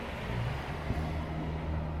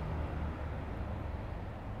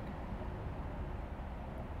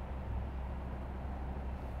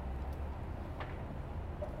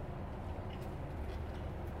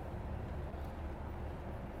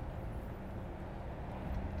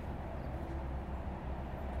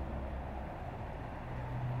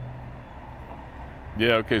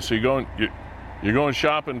Yeah. Okay. So you're going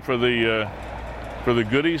shopping for the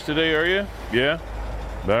goodies today, are you? Yeah.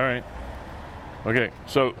 All right. Okay.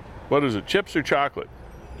 So what is it? Chips or chocolate?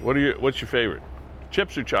 What's your favorite?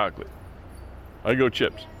 Chips or chocolate? I go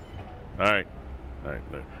chips. All right. All right.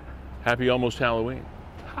 Happy almost Halloween.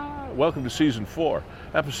 Welcome to season 4,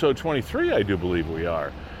 episode 23. I do believe we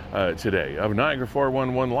are. Today of Niagara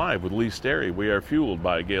 411 Live with Lee Sterry. We are fueled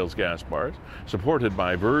by Gales Gas Bars, supported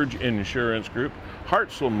by Verge Insurance Group,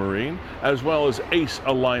 Hartsel Marine, as well as Ace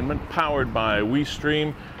Alignment, powered by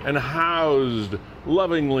WeStream, and housed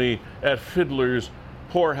lovingly at Fiddler's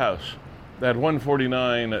Poorhouse at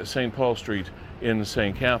 149 St. Paul Street in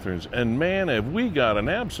St. Catharines. And man, have we got an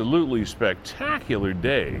absolutely spectacular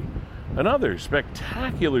day, another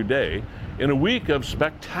spectacular day in a week of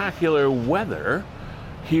spectacular weather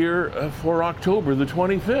here for October the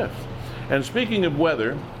 25th. And speaking of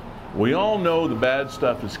weather, we all know the bad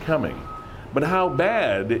stuff is coming. But how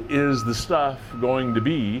bad is the stuff going to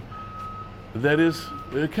be that is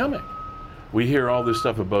coming? We hear all this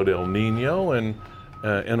stuff about El Nino and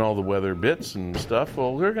all the weather bits and stuff.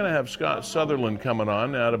 Well, we're going to have Scott Sutherland coming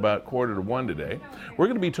on at about 1:45 today. We're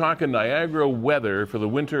going to be talking Niagara weather for the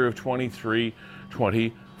winter of 23-24.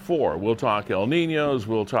 We'll talk El Ninos.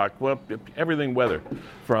 We'll talk everything weather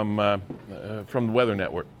from the Weather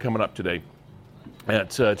Network coming up today at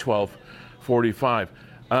 12:45.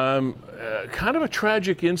 Kind of a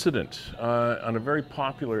tragic incident on a very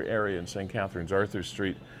popular area in St. Catharines, Arthur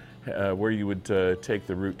Street, where you would take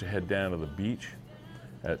the route to head down to the beach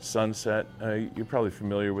at sunset. You're probably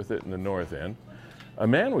familiar with it in the north end. A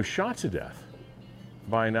man was shot to death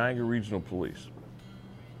by Niagara Regional Police.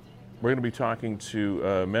 We're going to be talking to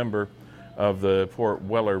a member of the Port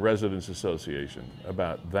Weller Residents Association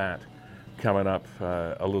about that coming up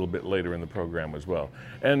a little bit later in the program as well.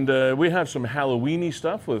 And we have some Halloween-y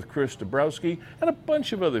stuff with Chris Dabrowski and a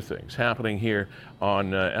bunch of other things happening here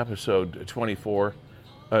on episode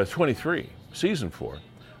 23, season 4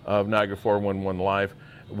 of Niagara 411 Live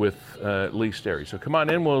with Lee Sterry. So come on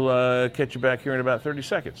in, we'll catch you back here in about 30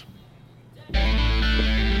 seconds.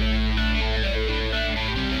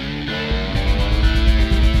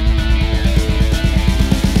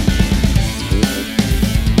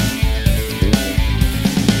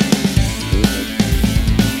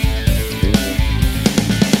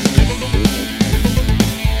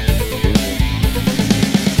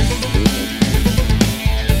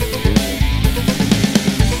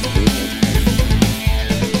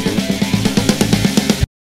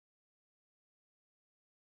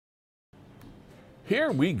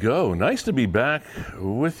 Here we go. Nice to be back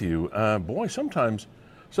with you. Boy, sometimes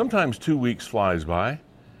 2 weeks flies by,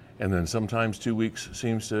 and then sometimes 2 weeks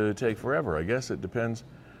seems to take forever. I guess it depends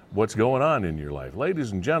what's going on in your life.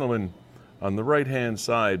 Ladies and gentlemen, on the right-hand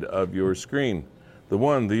side of your screen, the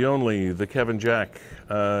one, the only, the Kevin Jack,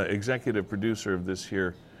 executive producer of this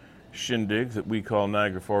here shindig that we call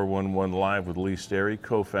Niagara 411 Live with Lee Sterry,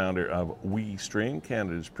 co-founder of WeStream,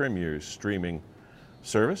 Canada's premier streaming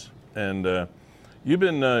service. And you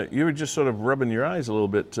were just sort of rubbing your eyes a little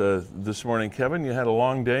bit this morning, Kevin. You had a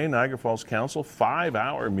long day, Niagara Falls Council,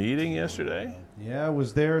 5-hour meeting yesterday. Yeah, I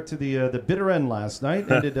was there to the bitter end last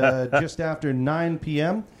night. Ended just after 9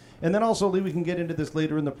 p.m. And then also, Lee, we can get into this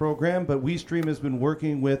later in the program, but WeStream has been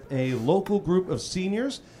working with a local group of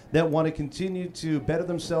seniors that want to continue to better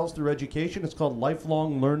themselves through education. It's called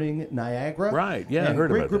Lifelong Learning Niagara. Right, yeah, I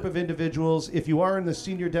heard about that. Great group of individuals. If you are in the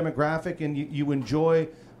senior demographic and you enjoy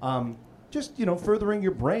just, furthering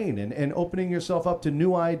your brain and opening yourself up to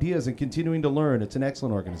new ideas and continuing to learn, it's an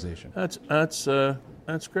excellent organization.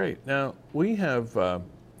 That's great. Now, we have a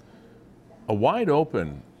wide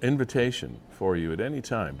open invitation for you at any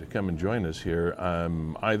time to come and join us here,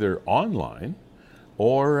 either online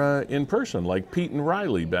or in person, like Pete and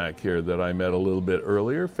Riley back here that I met a little bit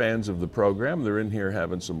earlier, fans of the program. They're in here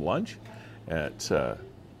having some lunch at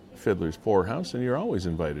Fiddler's Poorhouse, and you're always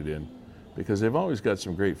invited in, because they've always got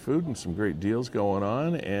some great food and some great deals going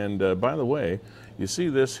on. And by the way, you see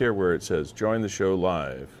this here where it says, join the show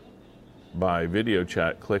live by video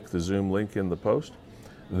chat, click the Zoom link in the post.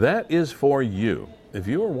 That is for you. If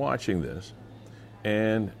you are watching this,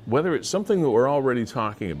 and whether it's something that we're already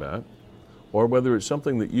talking about, or whether it's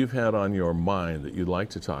something that you've had on your mind that you'd like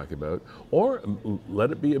to talk about, or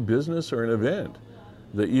let it be a business or an event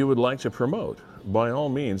that you would like to promote, by all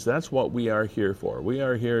means, that's what we are here for. We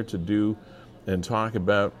are here to do and talk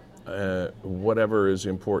about whatever is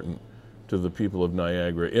important to the people of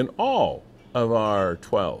Niagara in all of our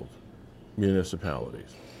 12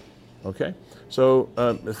 municipalities. Okay? So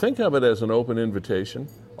think of it as an open invitation.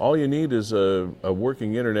 All you need is a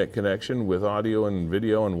working internet connection with audio and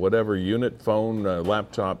video and whatever unit, phone,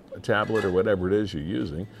 laptop, tablet, or whatever it is you're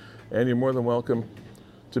using, and you're more than welcome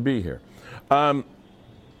to be here.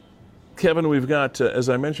 Kevin, we've got, as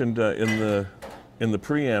I mentioned in the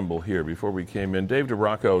preamble here before we came in, Dave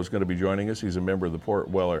DeRocco is going to be joining us. He's a member of the Port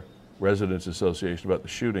Weller Residents Association about the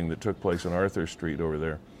shooting that took place on Arthur Street over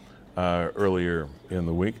there earlier in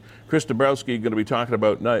the week. Chris Dabrowski going to be talking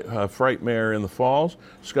about Frightmare in the Falls.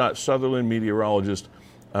 Scott Sutherland, meteorologist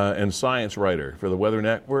and science writer for the Weather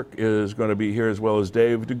Network, is going to be here, as well as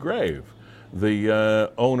Dave DeGrave, the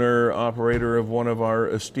owner, operator of one of our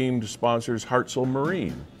esteemed sponsors, Hartzell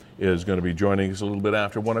Marine, is going to be joining us a little bit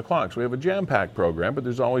after 1 o'clock. So we have a jam-packed program, but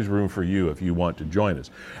there's always room for you if you want to join us.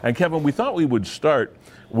 And Kevin, we thought we would start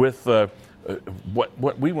with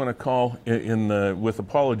what we want to call, with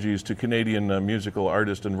apologies to Canadian musical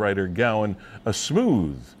artist and writer Gowan, a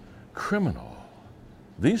smooth criminal.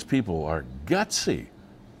 These people are gutsy,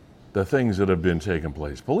 the things that have been taking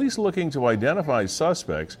place. Police looking to identify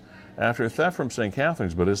suspects after theft from St.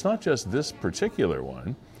 Catharines, but it's not just this particular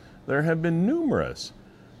one. There have been numerous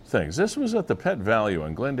things. This was at the Pet Value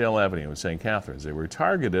on Glendale Avenue in St. Catharines. They were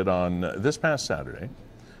targeted on this past Saturday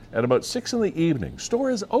at about 6 in the evening. Store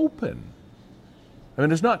is open. I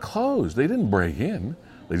mean, it's not closed. They didn't break in.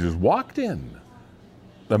 They just walked in.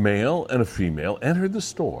 A male and a female entered the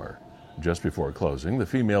store just before closing. The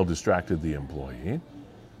female distracted the employee.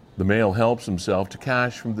 The male helps himself to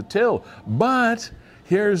cash from the till. But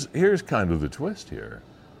here's kind of the twist here.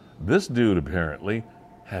 This dude apparently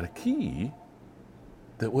had a key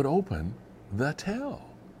that would open the till.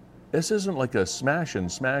 This isn't like a smash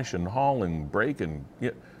and haul and break and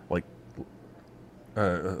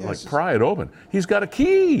pry it open. He's got a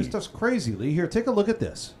key. This stuff's crazy, Lee. Here, take a look at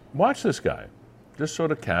this. Watch this guy. Just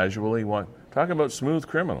sort of casually, talking about smooth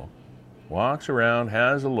criminal. Walks around,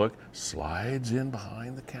 has a look, slides in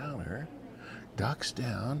behind the counter, ducks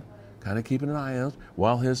down, kind of keeping an eye out,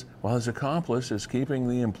 while his accomplice is keeping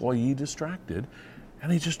the employee distracted, and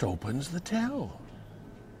he just opens the till.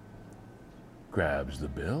 Grabs the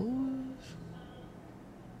bills.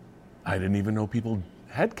 I didn't even know people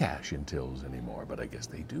had cash in tills anymore, but I guess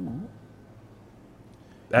they do.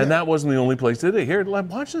 And that wasn't the only place they did it. Here,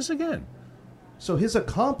 watch this again. So his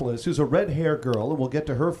accomplice, who's a red-haired girl, and we'll get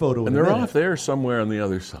to her photo in a minute. And they're off there somewhere on the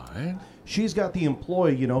other side. She's got the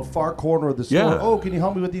employee, far corner of the store. Yeah. Oh, can you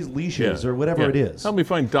help me with these leashes or whatever it is? Help me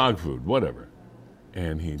find dog food, whatever.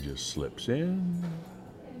 And he just slips in,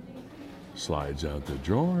 slides out the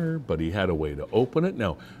drawer, but he had a way to open it.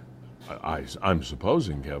 Now, I'm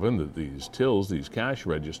supposing, Kevin, that these tills, these cash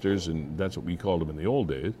registers, and that's what we called them in the old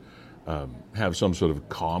days, have some sort of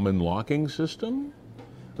common locking system,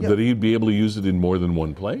 that he'd be able to use it in more than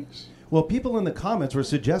one place? Well, people in the comments were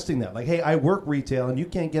suggesting that, like, hey, I work retail, and you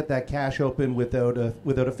can't get that cash open without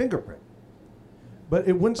a fingerprint. But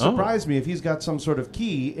it wouldn't surprise me if he's got some sort of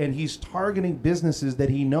key, and he's targeting businesses that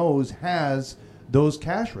he knows has those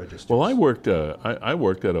cash registers. Well, I worked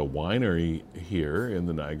at a winery here in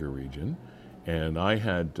the Niagara region, and I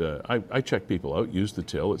had I checked people out, used the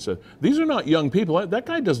till. It said, these are not young people. That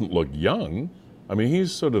guy doesn't look young. I mean,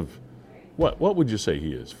 he's sort of, what would you say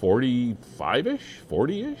he is? 45-ish?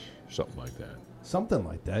 40-ish? Something like that. Something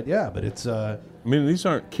like that, yeah. But it's... I mean, these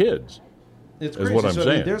aren't kids. It's is crazy. what I'm saying.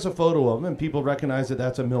 I mean, there's a photo of him, and people recognize that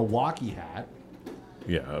that's a Milwaukee hat.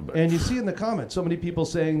 Yeah, but... And you see in the comments so many people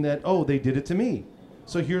saying that, oh, they did it to me.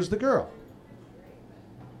 So here's the girl.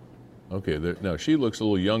 Okay, now she looks a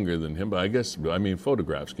little younger than him, but I guess,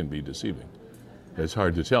 photographs can be deceiving. It's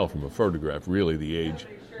hard to tell from a photograph, really, the age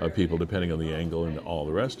of people, depending on the angle and all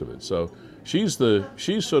the rest of it. So she's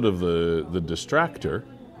sort of the distractor,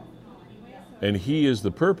 and he is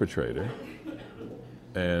the perpetrator,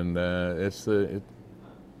 and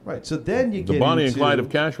right. So then you get the Bonnie into, and Clyde of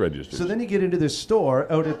cash registers. So then you get into this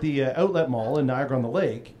store out at the Outlet Mall in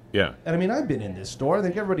Niagara-on-the-Lake. Yeah. And I mean, I've been in this store. I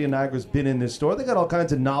think everybody in Niagara's been in this store. They got all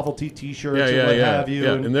kinds of novelty T-shirts and what have you.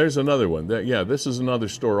 Yeah, and there's another one. This is another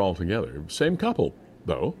store altogether. Same couple,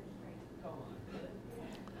 though.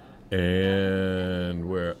 And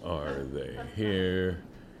where are they? Here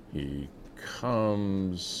he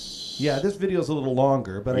comes. Yeah, this video's a little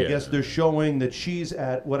longer, but I guess they're showing that she's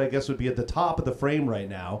at what I guess would be at the top of the frame right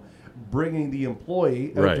now, bringing the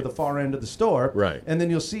employee out to the far end of the store. Right. And then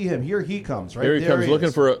you'll see him. Here he comes, right? Here he comes,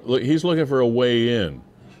 he's looking for a way in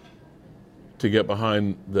to get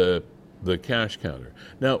behind the cash counter.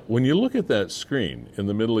 Now, when you look at that screen in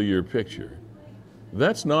the middle of your picture,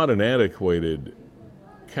 that's not an antiquated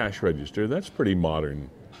cash register. That's pretty modern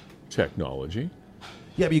technology.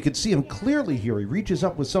 Yeah, but you could see him clearly here. He reaches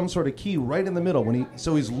up with some sort of key right in the middle.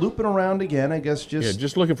 So he's looping around again, I guess.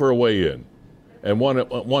 Just looking for a way in, and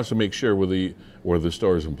wants to make sure where the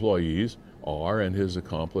store's employees are and his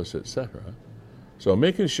accomplice, etc. So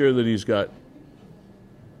making sure that he's got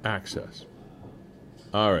access.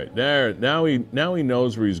 All right, there. Now he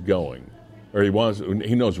knows where he's going, or he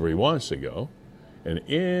knows where he wants to go, and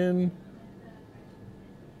in.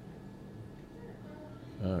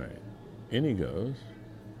 All right, in he goes.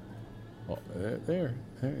 Oh, there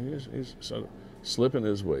he is. He's sort of slipping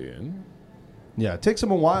his way in. Yeah, it takes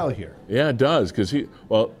him a while here. Yeah, it does, because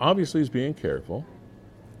obviously he's being careful.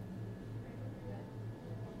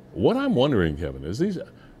 What I'm wondering, Kevin, is these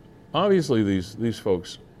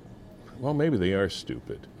folks, well, maybe they are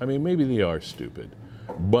stupid. I mean, maybe they are stupid,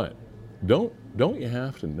 but don't you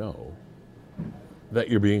have to know that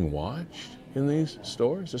you're being watched in these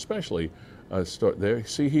stores, especially a store there?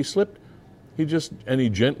 See, he slipped. He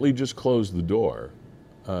gently just closed the door,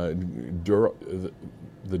 the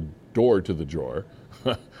door to the drawer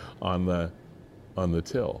on the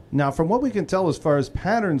till. Now, from what we can tell as far as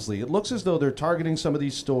patterns, Lee, it looks as though they're targeting some of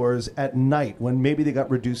these stores at night when maybe they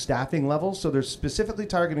got reduced staffing levels. So they're specifically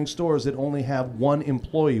targeting stores that only have one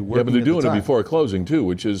employee working. Yeah, but they're doing it before closing too,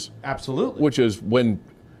 which is absolutely. Which is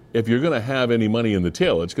if you're going to have any money in the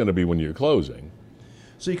till, it's going to be when you're closing.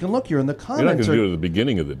 So you can look here in the comments. You're not going to do it at the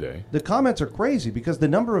beginning of the day. The comments are crazy because the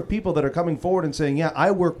number of people that are coming forward and saying, yeah,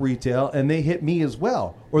 I work retail, and they hit me as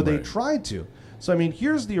well, or they tried to. So, I mean,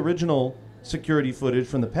 here's the original security footage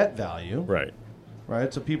from the Pet Value. Right.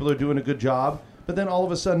 Right, so people are doing a good job. But then all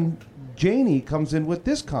of a sudden, Janie comes in with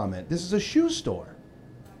this comment. This is a shoe store.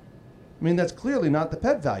 I mean, that's clearly not the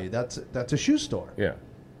Pet Value. That's a shoe store. Yeah.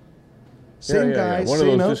 Same guy, One same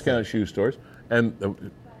of those outfit. discount shoe stores.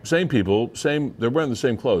 And same people, they're wearing the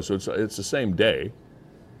same clothes, so it's the same day.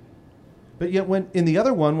 But yet in the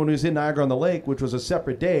other one, when he was in Niagara-on-the-Lake, which was a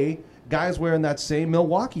separate day, guy's wearing that same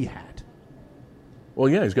Milwaukee hat. Well,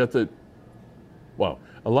 yeah, he's got a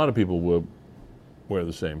lot of people will wear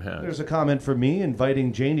the same hat. There's a comment for me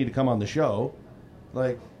inviting Janie to come on the show.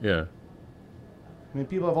 Yeah. I mean,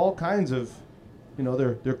 people have all kinds of,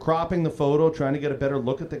 they're cropping the photo, trying to get a better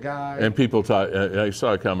look at the guy. And people I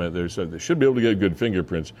saw a comment there that said they should be able to get good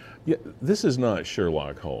fingerprints. Yeah, this is not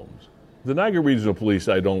Sherlock Holmes. The Niagara Regional Police,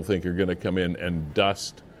 I don't think, are going to come in and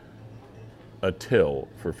dust a till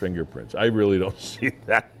for fingerprints. I really don't see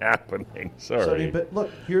that happening. Sorry. So, but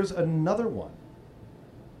look, here's another one.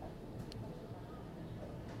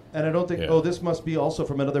 And I don't think, this must be also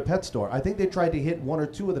from another pet store. I think they tried to hit one or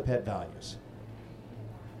two of the Pet Values.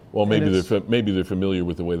 Well, maybe they're familiar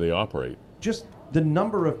with the way they operate. Just the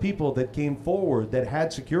number of people that came forward that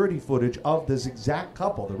had security footage of this exact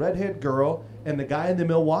couple, the redhead girl and the guy in the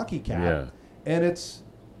Milwaukee cap. Yeah. And it's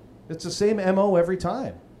the same MO every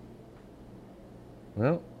time.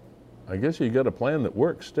 Well, I guess you got a plan that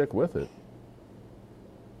works. Stick with it.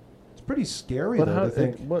 It's pretty scary, though, to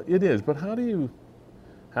think. Well, it is, but how do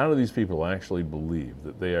these people actually believe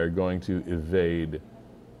that they are going to evade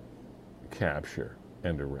capture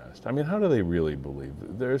and arrest? I mean, how do they really believe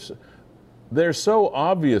that? They're so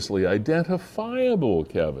obviously identifiable,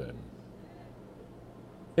 Kevin.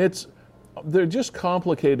 They're just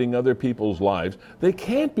complicating other people's lives. They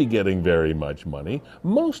can't be getting very much money.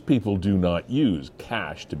 Most people do not use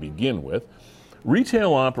cash to begin with.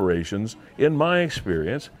 Retail operations, in my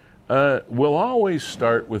experience, will always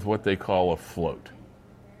start with what they call a float.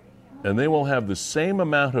 And they will have the same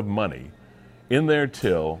amount of money in their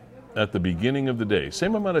till at the beginning of the day,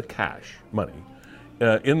 same amount of cash money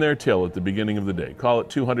in their till at the beginning of the day. Call it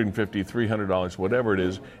 $250, $300, whatever it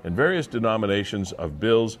is, in various denominations of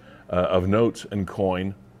bills, of notes and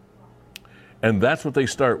coin. And that's what they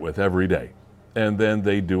start with every day. And then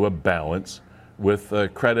they do a balance with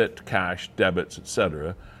credit, cash, debits,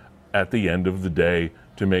 etc. at the end of the day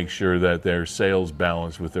to make sure that their sales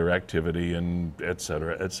balance with their activity and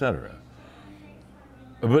etc., etc.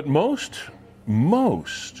 But most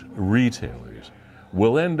retailers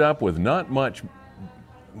will end up with not much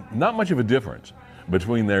of a difference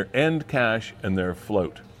between their end cash and their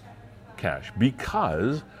float cash,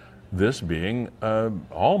 because this being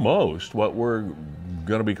almost what we're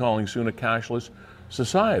going to be calling soon a cashless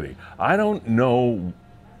society. I don't know,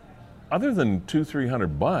 other than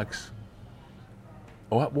 $200-300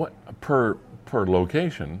 what per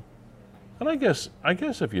location. And I guess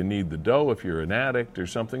if you need the dough, if you're an addict or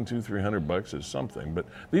something, $200-300 is something. But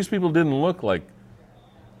these people didn't look like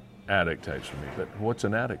addict types to me. But what's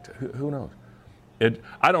an addict? Who knows?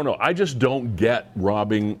 I don't know. I just don't get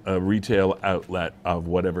robbing a retail outlet of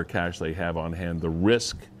whatever cash they have on hand. The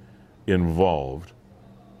risk involved,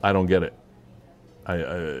 I don't get it.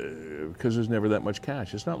 because there's never that much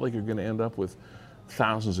cash. It's not like you're going to end up with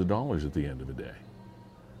thousands of dollars at the end of the day.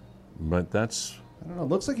 But that's... I don't know. It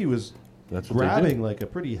looks like he was That's grabbing like a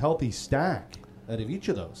pretty healthy stack out of each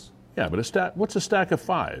of those. Yeah, but what's a stack of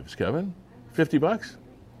fives, Kevin? $50?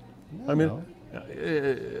 I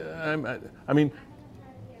mean,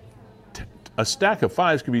 a stack of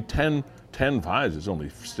fives could be 10 fives.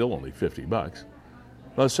 It's still only $50.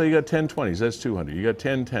 Let's say you got 10 20s, that's 200. You got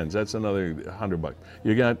 10 10s, that's another $100.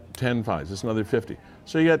 You got 10 fives, that's another 50.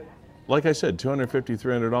 So you got, like I said, $250,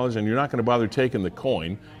 $300, and you're not going to bother taking the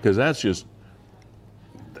coin because that's just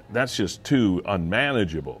too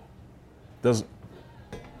unmanageable.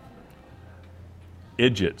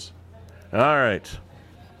 Idiots. All right.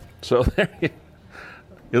 So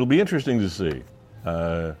it'll be interesting to see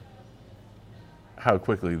how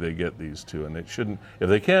quickly they get these two, and if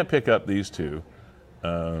they can't pick up these two,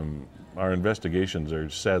 our investigations are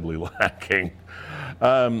sadly lacking.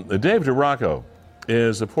 Dave DeRocco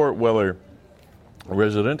is a Port Weller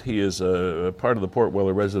resident. He is a part of the Port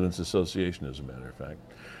Weller Residents Association, as a matter of fact.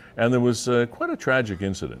 And there was quite a tragic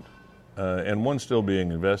incident, and one still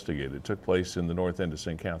being investigated. It took place in the north end of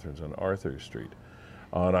St. Catharines on Arthur Street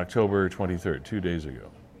on October 23rd, 2 days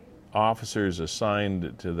ago. Officers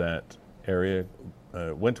assigned to that area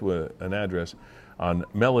went to an address on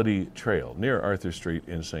Melody Trail near Arthur Street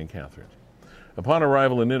in St. Catharines. Upon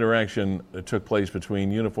arrival, an interaction took place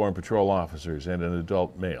between uniformed patrol officers and an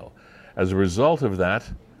adult male. As a result of that,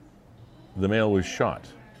 the male was shot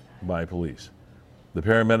by police. The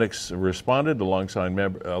paramedics responded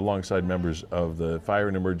alongside members of the fire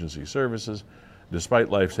and emergency services. Despite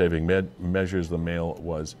life-saving measures, the male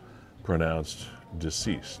was pronounced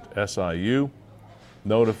deceased. SIU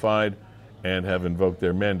notified and have invoked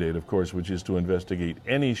their mandate, of course, which is to investigate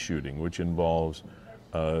any shooting which involves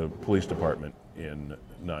a police department in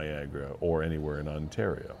Niagara or anywhere in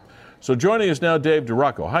Ontario. So joining us now, Dave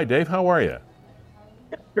DeRocco. Hi, Dave. How are you?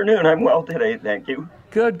 Good afternoon. I'm well today, thank you.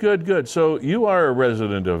 Good. So you are a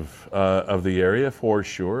resident of the area for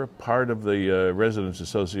sure, part of the Residents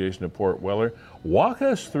Association of Port Weller. Walk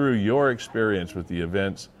us through your experience with the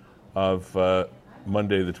events of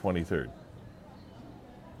Monday the 23rd.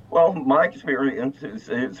 Well, my experience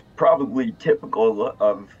is probably typical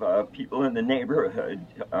of people in the neighborhood.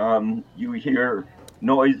 You hear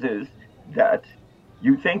noises that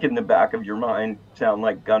you think in the back of your mind sound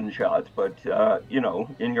like gunshots, but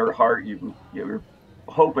in your heart you're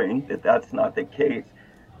hoping that that's not the case.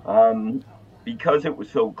 Because it was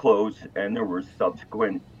so close and there were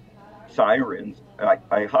subsequent sirens,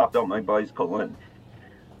 I hopped on my bicycle and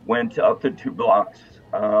went up the 2 blocks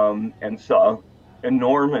and saw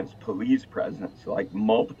enormous police presence, like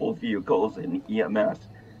multiple vehicles and EMS.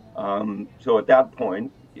 So at that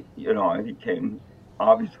point, I became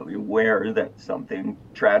obviously aware that something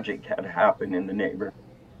tragic had happened in the neighborhood.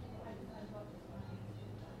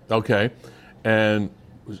 Okay. And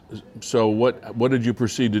so what did you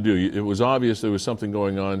proceed to do? It was obvious there was something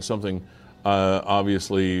going on, something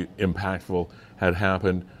obviously impactful had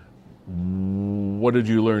happened. What did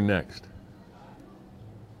you learn next?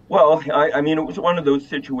 Well, I mean, it was one of those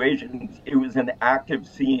situations. It was an active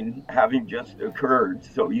scene having just occurred,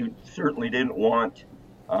 so you certainly didn't want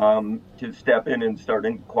to step in and start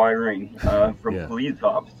inquiring from police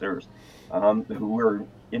officers who were,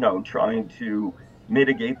 trying to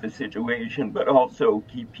mitigate the situation, but also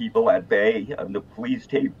keep people at bay. The police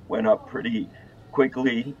tape went up pretty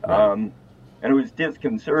quickly, and it was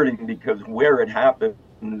disconcerting because where it happened,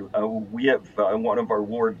 we have one of our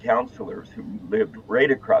ward councillors who lived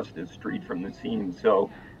right across the street from the scene.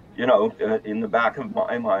 So, in the back of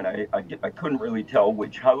my mind, I couldn't really tell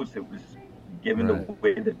which house it was, given the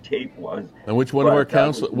way the tape was. And which one of our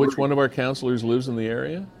councillors lives in the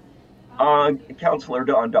area? Councillor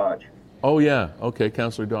Don Dodge. Oh yeah, okay,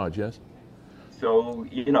 Councillor Dodge, yes. So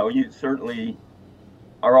you certainly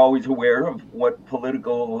are always aware of what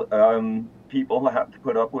political people have to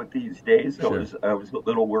put up with these days. So Sure. I was a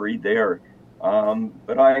little worried there.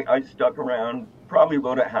 But I stuck around probably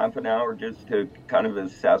about a half an hour just to kind of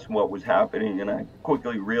assess what was happening. And I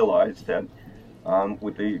quickly realized that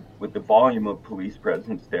with the volume of police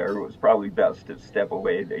presence there, it was probably best to step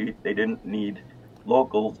away. They didn't need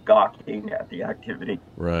locals gawking at the activity.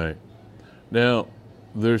 Right. Now,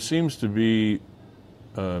 there seems to be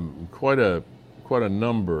quite a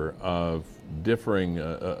number of differing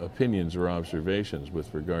opinions or observations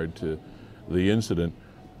with regard to the incident.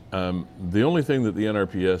 The only thing that the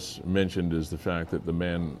NRPS mentioned is the fact that the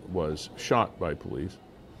man was shot by police.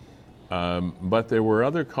 But there were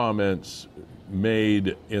other comments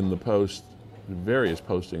made in the various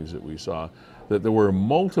postings that we saw, that there were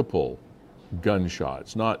multiple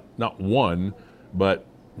gunshots. Not one, but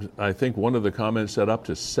I think one of the comments said up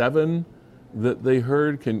to 7 that they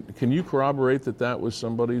heard. Can you corroborate that was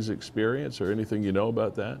somebody's experience, or anything you know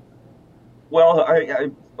about that? Well,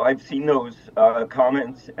 I've seen those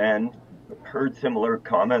comments and heard similar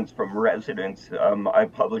comments from residents. I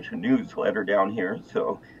publish a newsletter down here,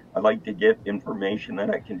 so I like to get information that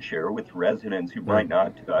I can share with residents who might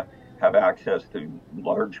not have access to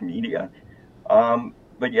large media.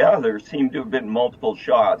 But yeah, there seem to have been multiple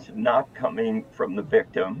shots, not coming from the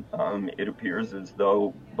victim. It appears as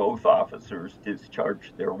though both officers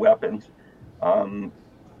discharged their weapons. And,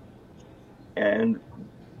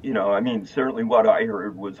 you know, I mean, certainly what I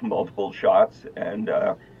heard was multiple shots, and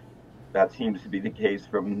that seems to be the case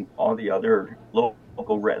from all the other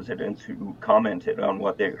local residents who commented on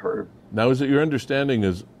what they heard. Now, is it your understanding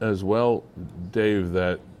as well, Dave,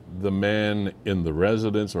 that the man in the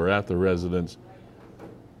residence or at the residence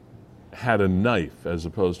had a knife as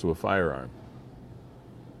opposed to a firearm?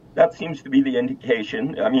 That seems to be the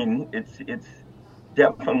indication. I mean, it's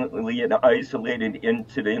definitely an isolated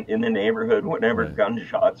incident in the neighborhood. Whenever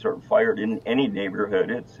gunshots are fired in any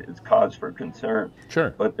neighborhood, it's cause for concern.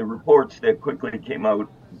 Sure. But the reports that quickly came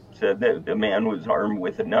out said that the man was armed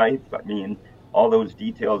with a knife. I mean, all those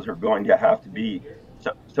details are going to have to be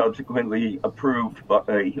subsequently approved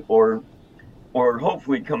by, or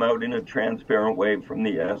hopefully come out in a transparent way from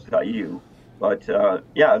the SIU. But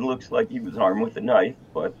yeah, it looks like he was armed with a knife,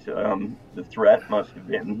 but the threat must have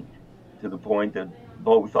been to the point that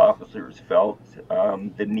both officers felt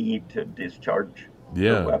the need to discharge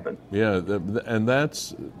their weapon. Yeah, and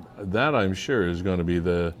that I'm sure is going to be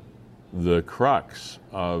the crux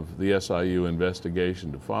of the SIU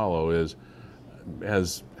investigation to follow. Is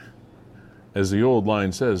as the old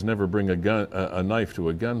line says, never bring a knife to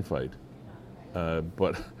a gunfight.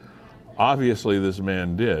 But obviously this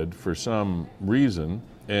man did for some reason,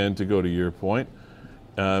 and to go to your point,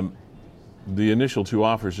 the initial 2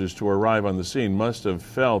 officers to arrive on the scene must have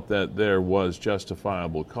felt that there was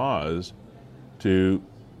justifiable cause to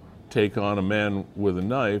take on a man with a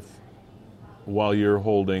knife while you're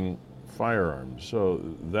holding firearms. So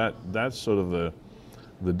that's sort of the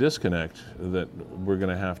disconnect that we're going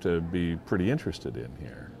to have to be pretty interested in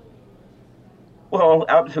here. Well,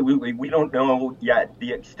 absolutely. We don't know yet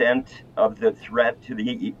the extent of the threat to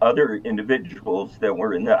the other individuals that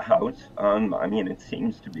were in that house. I mean, it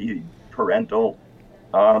seems to be parental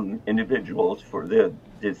individuals for the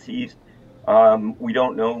deceased. We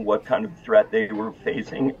don't know what kind of threat they were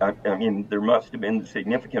facing. I mean, there must have been a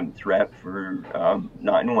significant threat for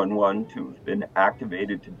 911 to have been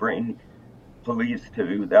activated to bring police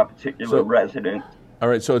to that particular residence. All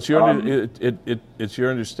right, so it's your it's your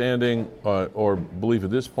understanding or belief at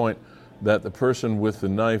this point that the person with the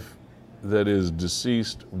knife that is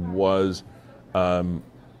deceased was the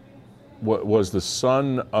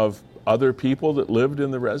son of other people that lived in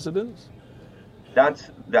the residence? That's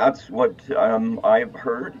what I've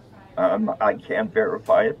heard. I can't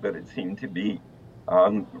verify it, but it seemed to be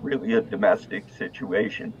really a domestic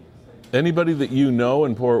situation. Anybody that you know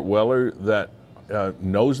in Port Weller that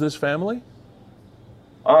knows this family?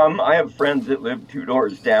 I have friends that live 2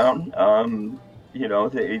 doors down. You know,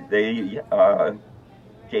 they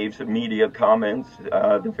gave some media comments.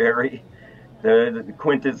 The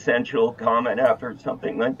quintessential comment after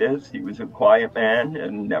something like this: he was a quiet man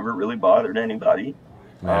and never really bothered anybody.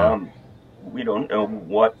 Yeah. We don't know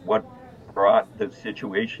what brought the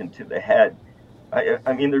situation to the head.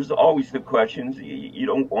 I mean, there's always the questions. You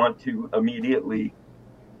don't want to immediately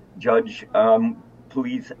judge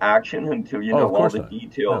police action until you know all the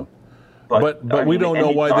details. No. But we don't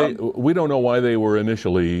know why they were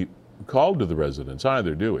initially called to the residence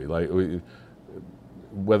either, do we?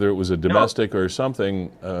 Whether it was a domestic or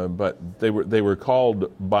something, but they were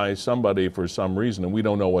called by somebody for some reason, and we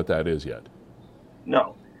don't know what that is yet.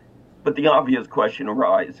 No, but the obvious question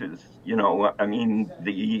arises. You know, I mean,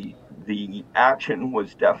 the action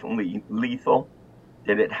was definitely lethal.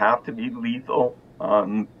 Did it have to be lethal?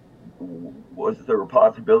 Was there a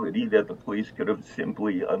possibility that the police could have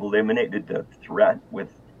simply eliminated the threat with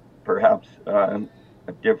perhaps a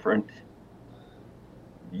different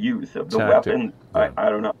use of the weapon? Yeah. I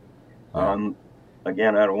don't know. Yeah.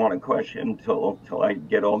 Again, I don't want to question until I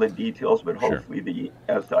get all the details, but hopefully the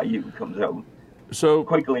SIU comes out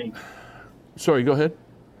quickly. Sorry, go ahead.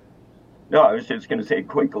 No, I was just going to say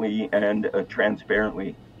quickly and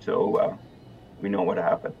transparently, so we know what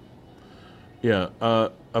happened. Yeah,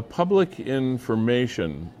 a public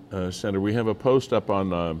information center. We have a post up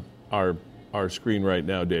on our screen right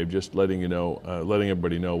now, Dave, just letting you know, letting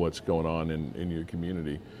everybody know what's going on in your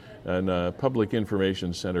community. And a public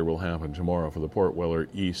information center will happen tomorrow for the Port Weller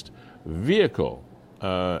East Vehicle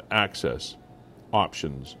Access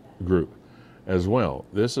Options Group as well.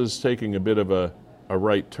 This is taking a bit of a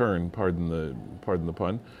right turn, pardon the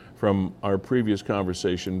pun, from our previous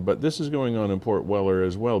conversation, but this is going on in Port Weller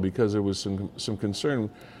as well because there was some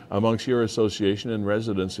concern amongst your association and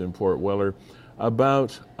residents in Port Weller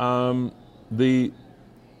about the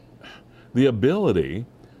ability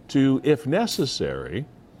to, if necessary,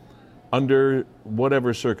 under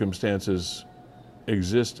whatever circumstances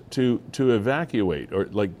exist, to evacuate or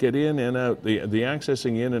like get in and out. The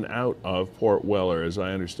accessing in and out of Port Weller, as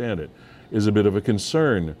I understand it, is a bit of a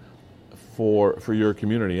concern for your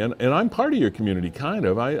community. And I'm part of your community, kind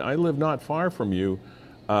of. I live not far from you,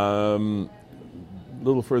 a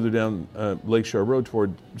little further down Lakeshore Road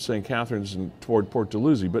toward St. Catharines and toward Port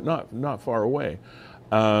Dalhousie, but not far away.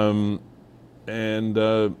 And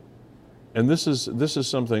this is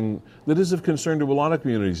something that is of concern to a lot of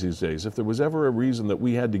communities these days. If there was ever a reason that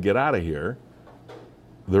we had to get out of here,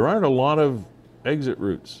 there aren't a lot of exit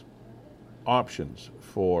routes, options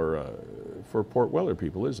for Port Weller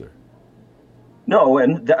people, is there? No,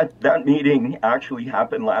 and that meeting actually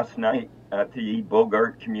happened last night at the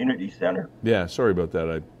Bogart Community Center. Yeah, sorry about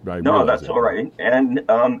that. No, that's all right. And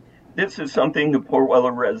this is something the Port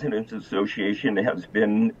Weller Residents Association has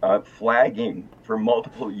been flagging for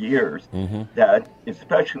multiple years, that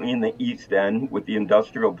especially in the East End with the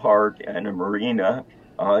industrial park and a marina,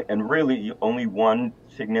 and really only one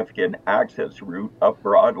significant access route up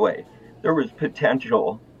Broadway, there was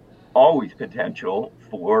always potential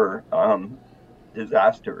for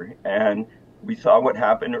disaster. And we saw what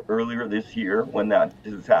happened earlier this year when that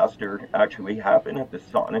disaster actually happened at the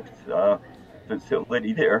Sonics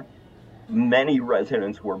facility there. Many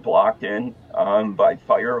residents were blocked in by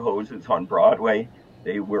fire hoses on Broadway.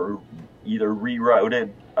 They were either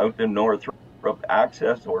rerouted out the Northrop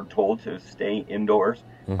access or told to stay indoors.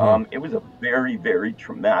 It was a very, very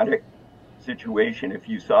traumatic situation. If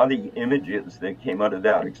you saw the images that came out of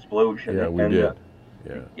that explosion. Yeah, we did.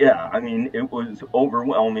 Yeah, I mean, it was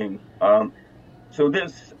overwhelming. So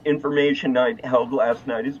this information night held last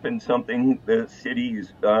night has been something the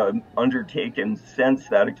city's undertaken since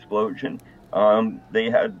that explosion. They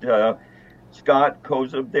had Scott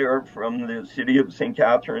Kozub there from the city of St.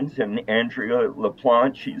 Catharines and Andrea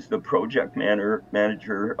LaPlante. She's the project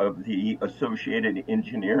manager of the Associated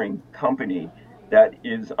Engineering Company that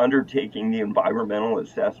is undertaking the environmental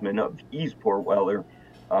assessment of East Port Weller,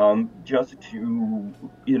 just to,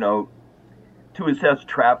 to assess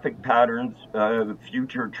traffic patterns,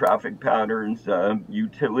 future traffic patterns,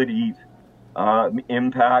 utilities,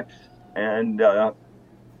 impacts, and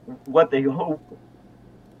what they hope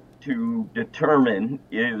to determine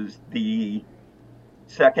is the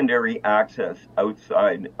secondary access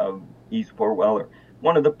outside of East Port Weller.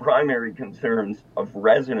 One of the primary concerns of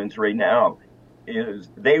residents right now is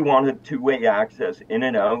they wanted two-way access in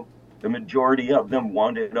and out. The majority of them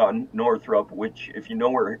wanted on Northrop, which, if you know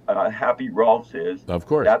where Happy Rolf's is, of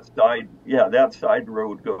course, that side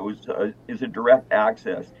road goes is a direct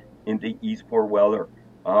access into East Port Weller.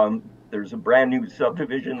 There's a brand new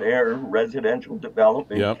subdivision there. Residential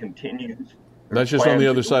development continues. That's just on the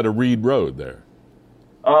other side of Reed Road there.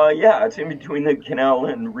 Yeah, it's in between the canal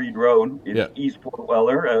and Reed Road. It's East Port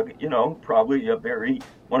Weller, probably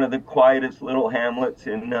one of the quietest little hamlets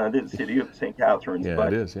in the city of St. Catharines. Yeah,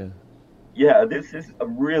 it is, yeah. Yeah, this is a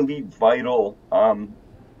really vital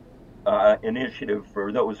initiative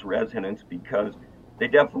for those residents because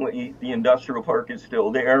the industrial park is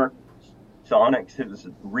still there. Sonics has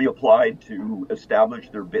reapplied to establish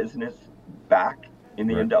their business back in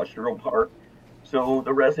the industrial park. So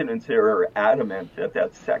the residents there are adamant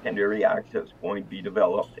that secondary access point be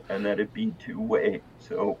developed and that it be two-way.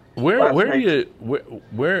 So where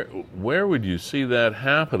would you see that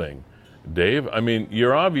happening, Dave? I mean,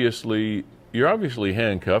 you're obviously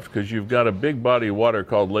handcuffed because you've got a big body of water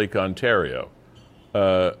called Lake Ontario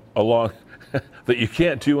along that you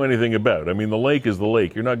can't do anything about. I mean, the lake is the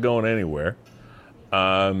lake. You're not going anywhere.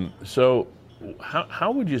 So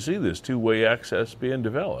how would you see this two-way access being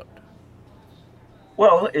developed?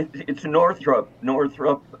 Well, it's Northrop.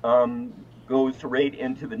 Northrop goes right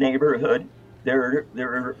into the neighborhood. There's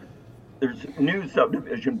new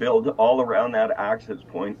subdivision built all around that access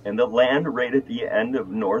point, and the land right at the end of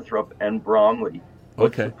Northrop and Bromley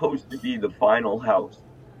was supposed to be the final house.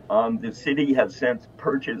 The city has since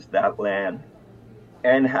purchased that land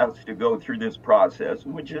and has to go through this process,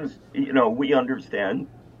 which is, we understand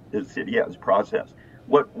the city has process.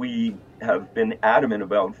 What we have been adamant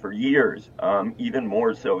about for years, even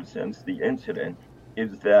more so since the incident,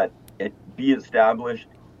 is that it be established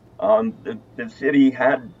The city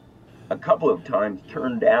had a couple of times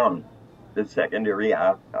turned down the secondary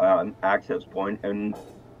access point, and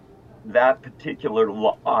that particular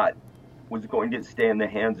lot was going to stay in the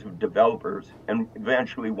hands of developers and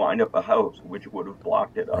eventually wind up a house, which would have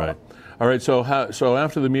blocked it off. Right. All right. So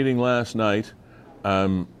after the meeting last night,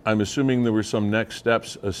 I'm assuming there were some next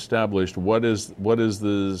steps established. What is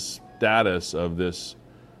the status of this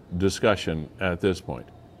discussion at this point?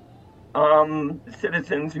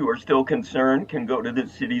 Citizens who are still concerned can go to the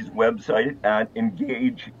city's website at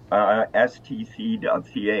engage.stc.ca,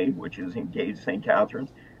 which is Engage St.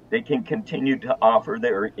 Catharines. They can continue to offer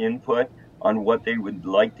their input on what they would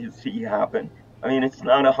like to see happen. I mean, it's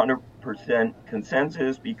not 100%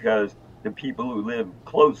 consensus because the people who live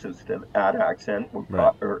closest to that access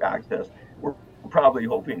were probably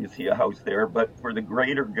hoping to see a house there. But for the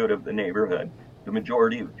greater good of the neighborhood, the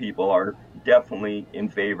majority of people are definitely in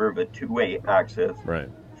favor of a two-way access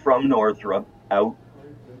from Northrop out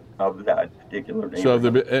of that particular neighborhood. So have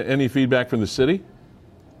there been any feedback from the city?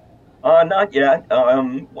 Not yet.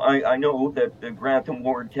 I know that the Grantham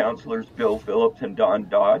Ward councillors, Bill Phillips and Don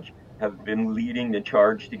Dodge, have been leading the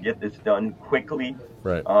charge to get this done quickly,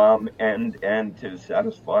 and to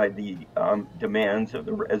satisfy the demands of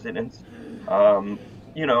the residents. There's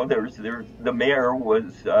the mayor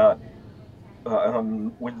was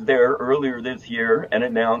there earlier this year and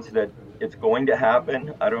announced that it's going to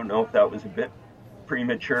happen. I don't know if that was a bit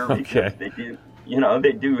premature because they do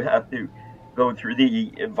have to go through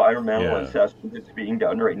the environmental assessment that's being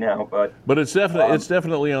done right now, but it's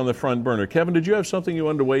definitely on the front burner. Kevin, did you have something you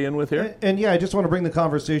wanted to weigh in with here? And I just want to bring the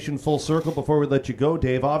conversation full circle before we let you go,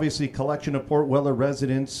 Dave. Obviously, collection of Port Weller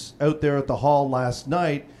residents out there at the hall last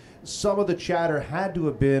night. Some of the chatter had to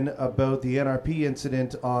have been about the NRP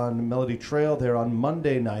incident on Melody Trail there on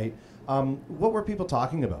Monday night. What were people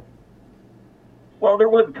talking about? Well, there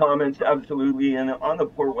was comments, absolutely, and on the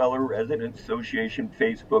Port Weller Residents Association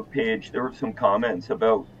Facebook page, there were some comments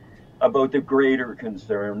about the greater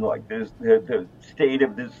concern, like the state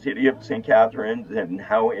of the city of St. Catharines and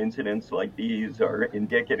how incidents like these are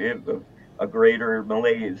indicative of a greater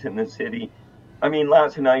malaise in the city. I mean,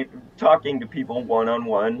 last night, talking to people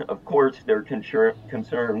one-on-one, of course, they're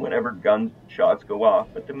concerned whenever gunshots go off,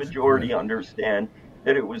 but the majority understand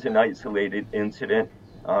that it was an isolated incident.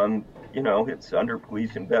 It's under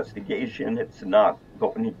police investigation. It's not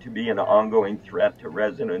going to be an ongoing threat to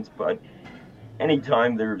residents, but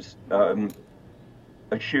anytime there's a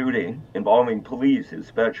shooting involving police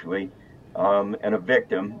especially, and a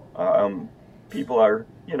victim, people are,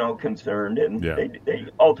 concerned, and they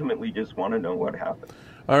ultimately just want to know what happened.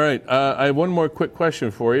 All right. I have one more quick question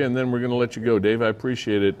for you, and then we're going to let you go, Dave. I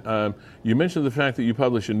appreciate it. You mentioned the fact that you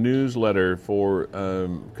publish a newsletter for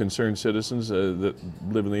concerned citizens that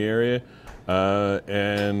live in the area,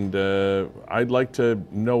 and I'd like to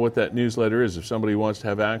know what that newsletter is. If somebody wants to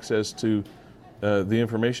have access to the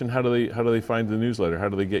information, how do they find the newsletter? How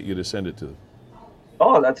do they get you to send it to them?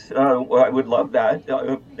 Oh, that's I would love that.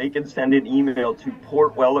 They can send an email to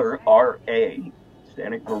Port Weller RA,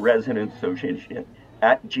 standing for Residents Association,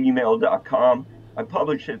 at gmail.com. I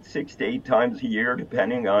publish it 6 to 8 times a year,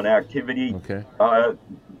 depending on activity. Okay.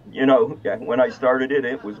 When I started it,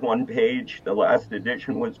 it was 1 page. The last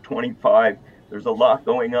edition was 25. There's a lot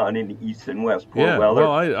going on in East and West Port Weller.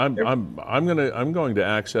 Well, I'm going to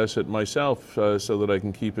access it myself so that I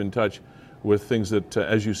can keep in touch with things that,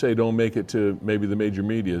 as you say, don't make it to maybe the major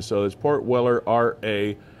media. So it's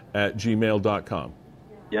portwellerra@gmail.com.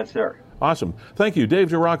 Yes, sir. Awesome. Thank you, Dave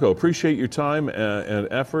DeRocco. Appreciate your time and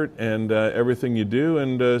effort and everything you do,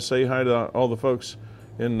 and say hi to all the folks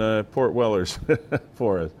in Port Wellers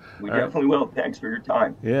for us. We definitely will. Thanks for your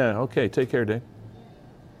time. Yeah, okay. Take care, Dave.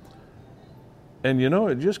 And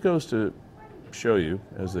it just goes to show you,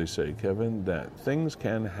 as they say, Kevin, that things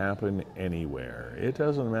can happen anywhere. It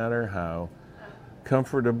doesn't matter how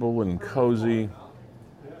comfortable and cozy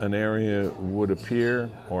an area would appear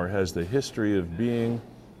or has the history of being.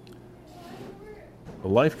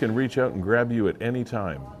 Life can reach out and grab you at any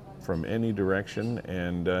time from any direction,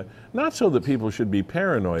 and not so that people should be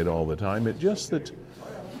paranoid all the time. It's just that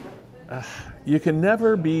you can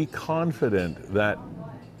never be confident that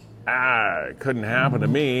it couldn't happen to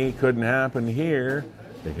me, couldn't happen here.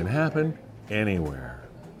 It can happen anywhere.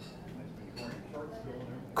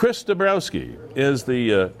 Chris Dabrowski is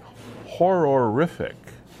the horrific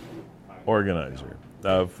organizer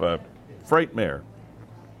of Frightmare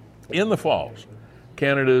in the Falls,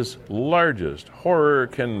 Canada's largest horror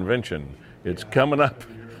convention. It's coming up.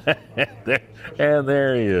 And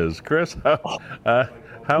there he is. Chris, how are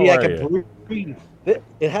you? mean,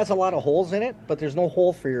 it has a lot of holes in it, but there's no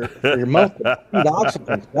hole for your mouth. Oxygen.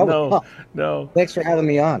 That was tough. No. Thanks for having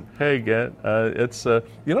me on. Hey, Get. It's you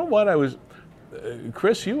know what I was,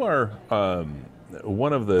 Chris. You are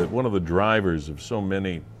one of the drivers of so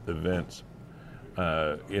many events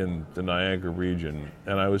in the Niagara region.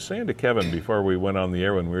 And I was saying to Kevin before we went on the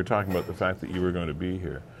air when we were talking about the fact that you were going to be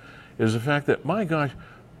here, is the fact that, my gosh,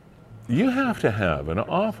 you have to have an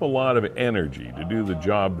awful lot of energy to do the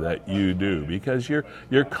job that you do, because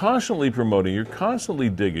you're constantly promoting, you're constantly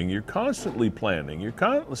digging, you're constantly planning, you're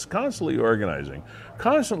constantly organizing,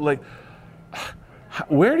 constantly.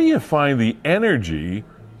 Where do you find the energy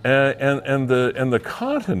and the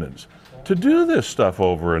continence to do this stuff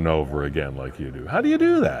over and over again like you do? How do you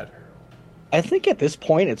do that? I think at this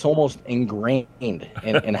point it's almost ingrained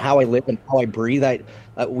in how I live and how I breathe.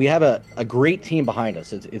 We have a great team behind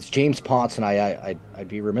us. It's James Ponce and I'd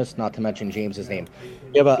be remiss not to mention James's name.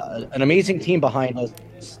 We have an amazing team behind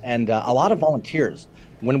us and a lot of volunteers.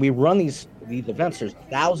 When we run these events, there's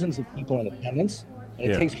thousands of people in attendance.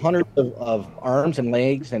 And it takes hundreds of arms and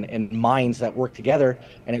legs and minds that work together.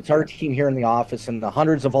 And it's our team here in the office and the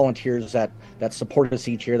hundreds of volunteers that support us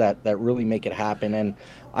each year that really make it happen. And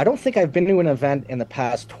I don't think I've been to an event in the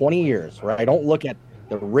past 20 years where I don't look at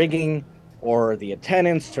the rigging or the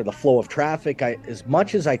attendance or the flow of traffic. As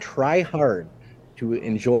much as I try hard to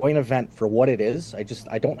enjoy an event for what it is,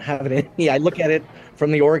 I don't have it in me. I look at it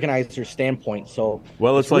from the organizer's standpoint. So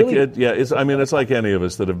well, it's like it's like any of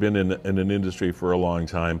us that have been in an industry for a long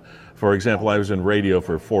time. For example, I was in radio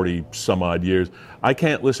for 40 some odd years. I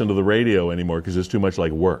can't listen to the radio anymore because it's too much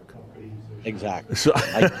like work. Exactly. So,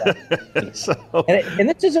 and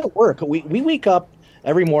this isn't work. We wake up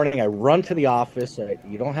every morning. I run to the office.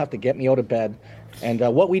 You don't have to get me out of bed. And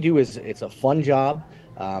what we do is it's a fun job.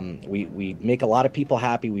 We make a lot of people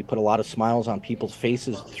happy. We put a lot of smiles on people's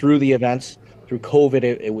faces through the events. Through COVID,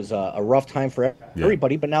 it was a rough time for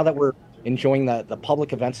everybody. But now that we're enjoying the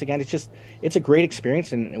public events again, it's a great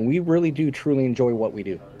experience, and we really do truly enjoy what we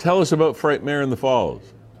do. Tell us about Frightmare in the Falls.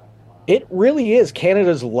 It really is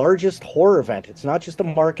Canada's largest horror event. It's not just a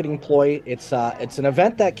marketing ploy. It's an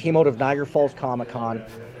event that came out of Niagara Falls Comic-Con.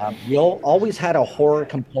 We always had a horror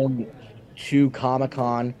component to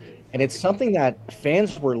Comic-Con. And it's something that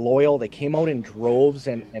fans were loyal. They came out in droves.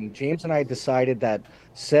 And James and I decided that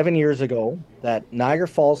 7 years ago that Niagara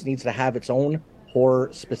Falls needs to have its own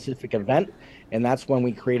horror-specific event. And that's when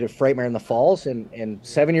we created Frightmare in the Falls. And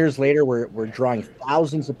 7 years later, we're drawing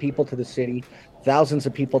thousands of people to the city, thousands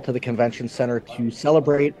of people to the convention center to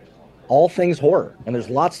celebrate all things horror. And there's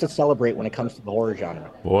lots to celebrate when it comes to the horror genre.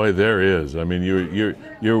 Boy, there is. I mean,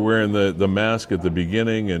 you're wearing the mask at the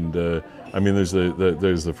beginning, and I mean, there's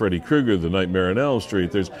the Freddy Krueger, the Nightmare on Elm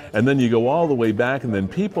Street. And then you go all the way back, and then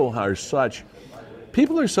people are such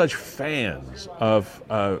fans of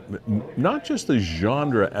not just the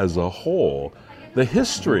genre as a whole, the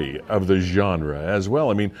history of the genre as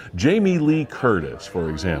well. I mean, Jamie Lee Curtis, for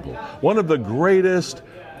example, one of the greatest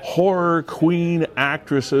horror queen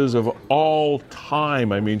actresses of all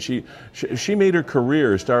time. I mean, she made her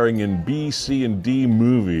career starring in B, C, and D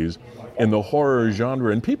movies in the horror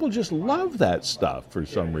genre, and people just love that stuff for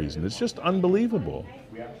some reason. It's just unbelievable.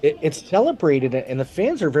 It's celebrated, and the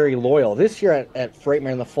fans are very loyal. This year at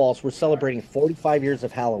Frightmare in the Falls, we're celebrating 45 years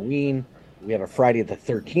of Halloween. We have a Friday the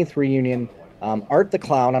 13th reunion. Art the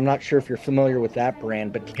Clown, I'm not sure if you're familiar with that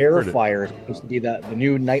brand, but Terrifier is supposed to be the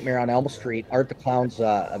new Nightmare on Elm Street. Art the Clown's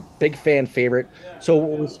a big fan favorite. So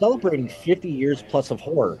we're celebrating 50 years plus of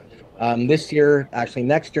horror. This year, actually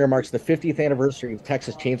next year, marks the 50th anniversary of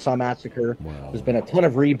Texas Chainsaw Massacre. Wow. There's been a ton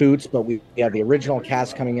of reboots, but we have the original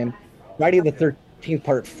cast coming in. Friday the 13th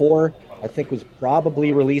Part 4, I think, was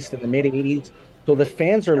probably released in the mid-'80s. So the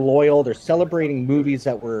fans are loyal. They're celebrating movies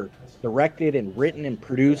that were directed and written and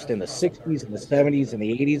produced in the 60s and the 70s and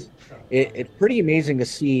the 80s. It's pretty amazing to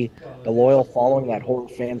see the loyal following that horror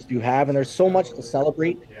fans do have, and there's so much to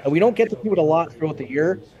celebrate. And we don't get to do it a lot throughout the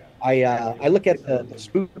year. I look at the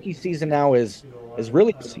spooky season now is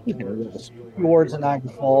really the season. We have the Spooky Awards in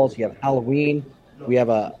Niagara Falls. You have Halloween. We have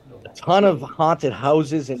a ton of haunted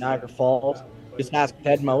houses in Niagara Falls. Just ask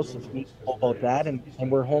Ted Mouse if he knows about that. And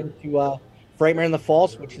we're home to Frightmare in the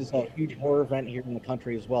Falls, which is a huge horror event here in the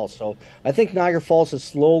country as well. So I think Niagara Falls is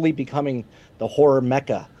slowly becoming the horror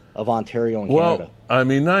mecca of Ontario and Canada. Well, I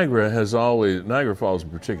mean, Niagara Falls in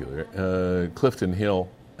particular, Clifton Hill,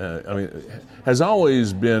 has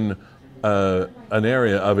always been an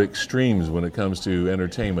area of extremes when it comes to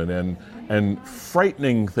entertainment and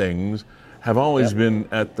frightening things have always been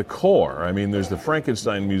at the core. I mean, there's the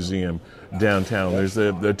Frankenstein Museum downtown. There's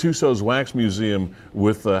the Tussauds Wax Museum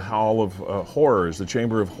with the Hall of Horrors, the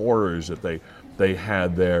Chamber of Horrors that they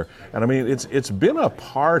had there. And I mean, it's been a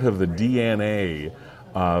part of the DNA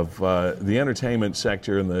of the entertainment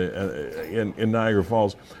sector in Niagara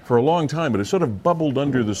Falls for a long time, but it's sort of bubbled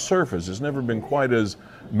under the surface. It's never been quite as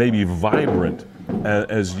maybe vibrant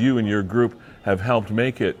as you and your group have helped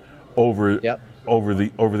make it over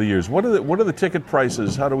the years. What are the ticket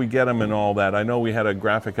prices? How do we get them and all that? I know we had a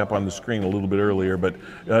graphic up on the screen a little bit earlier, but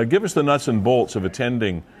give us the nuts and bolts of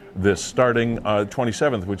attending this starting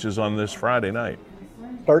 27th, which is on this Friday night.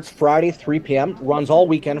 Starts Friday, 3 p.m., runs all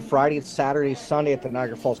weekend, Friday, Saturday, Sunday at the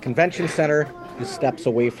Niagara Falls Convention Center, just steps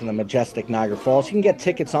away from the majestic Niagara Falls. You can get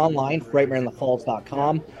tickets online,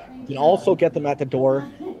 frightmareandthefalls.com. You can also get them at the door.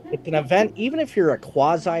 It's an event, even if you're a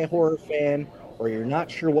quasi-horror fan or you're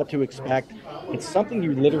not sure what to expect, it's something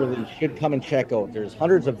you literally should come and check out. There's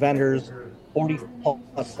hundreds of vendors,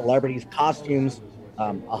 40-plus celebrities, costumes,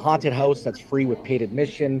 a haunted house that's free with paid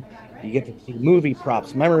admission. You get to see movie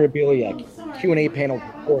props, memorabilia, Q&A panel,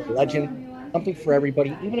 horror legend, something for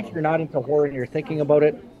everybody. Even if you're not into horror and you're thinking about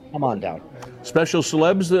it, come on down. Special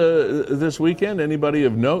celebs this weekend? Anybody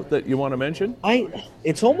of note that you want to mention?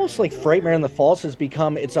 It's almost like Frightmare in the Falls has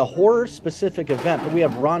become, it's a horror-specific event, but we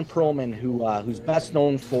have Ron Perlman, who's best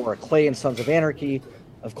known for Clay and Sons of Anarchy,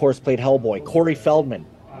 of course played Hellboy. Corey Feldman,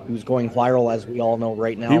 who's going viral, as we all know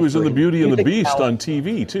right now. He was in the Beauty and the Beast on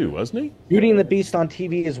TV, too, wasn't he? Beauty and the Beast on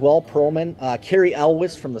TV as well, Perlman. Carrie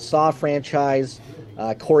Elwes from the Saw franchise.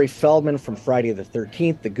 Corey Feldman from Friday the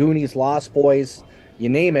 13th, The Goonies, Lost Boys, you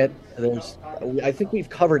name it. I think we've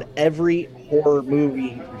covered every horror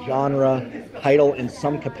movie, genre, title in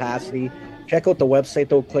some capacity. Check out the website,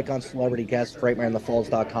 though. Click on Celebrity Guest,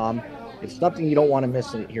 frightmareandthefalls.com. It's something you don't want to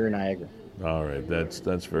miss here in Niagara. All right,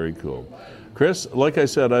 that's very cool. Chris, like I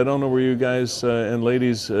said, I don't know where you guys and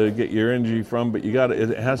ladies get your energy from, but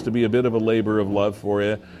it has to be a bit of a labor of love for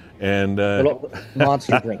you. And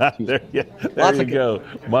monster drink. there you go.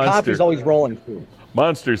 Monster. Coffee's always rolling too.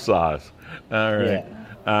 Monster sauce. All right.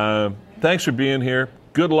 Yeah. Thanks for being here.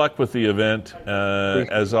 Good luck with the event.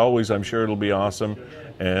 As always, I'm sure it'll be awesome.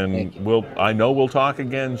 And I know we'll talk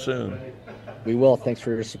again soon. We will. Thanks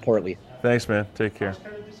for your support, Lee. Thanks, man. Take care.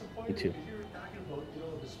 You too.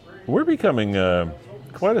 We're becoming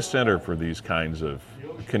quite a center for these kinds of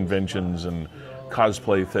conventions and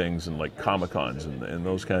cosplay things and like Comic-Cons and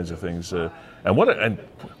those kinds of things. And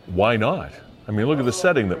why not? I mean, look at the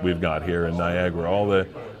setting that we've got here in Niagara,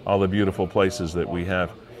 all the beautiful places that we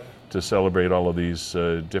have to celebrate all of these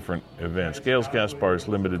different events. Gales Gas Bars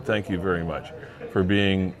Limited, thank you very much for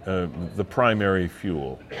being the primary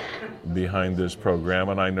fuel behind this program.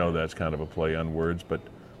 And I know that's kind of a play on words, but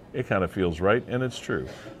it kind of feels right, and it's true.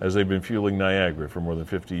 As they've been fueling Niagara for more than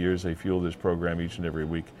 50 years, they fuel this program each and every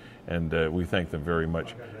week, and we thank them very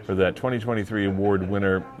much for that. 2023 award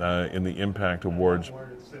winner in the Impact Awards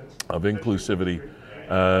of Inclusivity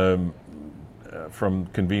from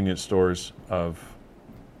Convenience Stores of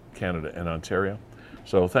Canada and Ontario.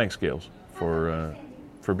 So thanks, Gales, for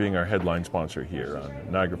being our headline sponsor here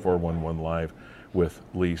on Niagara 411 Live with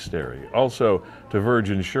Lee Sterry. Also, to Verge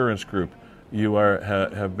Insurance Group, you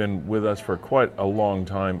have been with us for quite a long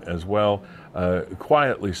time as well,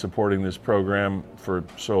 quietly supporting this program for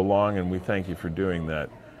so long, and we thank you for doing that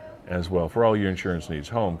as well, for all your insurance needs,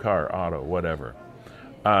 home, car, auto, whatever.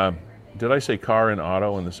 Did I say car and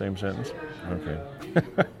auto in the same sentence? Okay.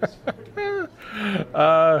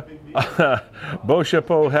 Beau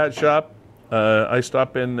Chapeau Hat Shop. I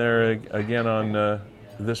stopped in there again on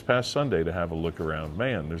this past Sunday to have a look around.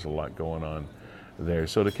 Man, there's a lot going on there.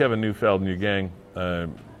 So to Kevin Neufeld and your gang,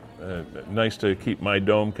 nice to keep my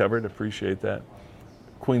dome covered. Appreciate that.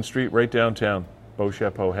 Queen Street, right downtown. Beau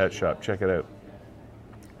Chapeau Hat Shop. Check it out.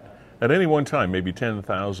 At any one time, maybe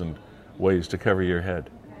 10,000 ways to cover your head.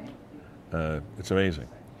 It's amazing.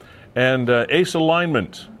 And Ace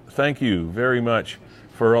Alignment, thank you very much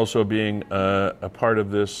for also being a part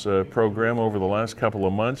of this program over the last couple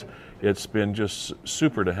of months. It's been just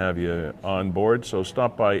super to have you on board, so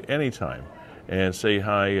stop by anytime and say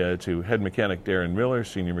hi to head mechanic Darren Miller,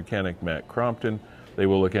 senior mechanic Matt Crompton. They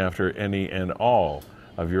will look after any and all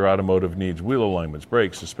of your automotive needs, wheel alignments,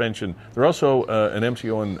 brakes, suspension. They're also an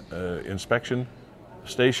MTO inspection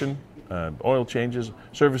station, oil changes,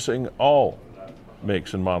 servicing all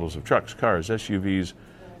makes and models of trucks, cars, SUVs,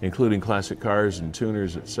 including classic cars and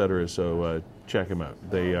tuners, etc. So check them out.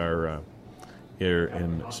 They are here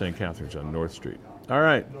in St. Catharines on North Street. All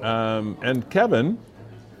right, and Kevin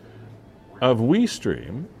of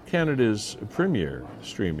WeStream, Canada's premier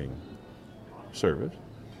streaming service,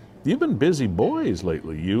 you've been busy boys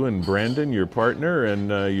lately. You and Brandon, your partner, and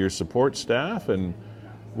your support staff and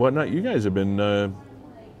whatnot. You guys have been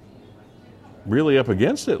really up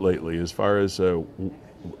against it lately as far as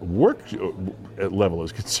work level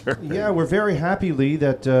is concerned. Yeah, we're very happy, Lee,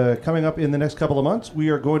 that coming up in the next couple of months, we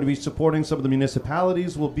are going to be supporting some of the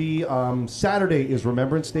municipalities. Will be Saturday is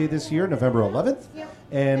Remembrance Day this year, November 11th,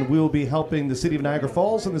 and we will be helping the City of Niagara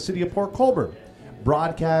Falls and the City of Port Colborne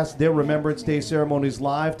broadcast their Remembrance Day ceremonies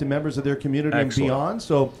live to members of their community and beyond.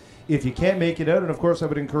 So if you can't make it out, and of course I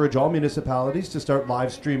would encourage all municipalities to start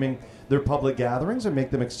live streaming their public gatherings and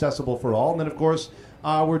make them accessible for all. And then of course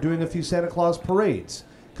we're doing a few Santa Claus parades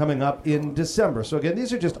coming up in December. So again,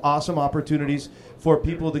 these are just awesome opportunities for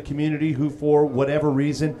people of the community who, for whatever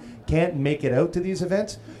reason, can't make it out to these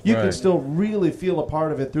events. You can still really feel a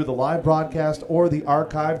part of it through the live broadcast or the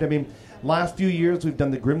archived. I mean, last few years, we've done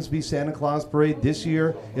the Grimsby Santa Claus Parade. This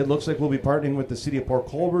year, it looks like we'll be partnering with the City of Port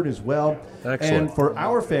Colborne as well. Excellent. And for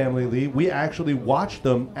our family, Lee, we actually watch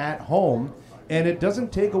them at home, and it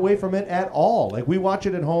doesn't take away from it at all. Like, we watch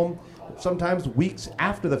it at home sometimes weeks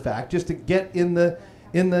after the fact just to get in the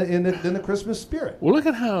Christmas spirit. Well,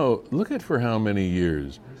 look at for how many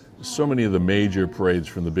years so many of the major parades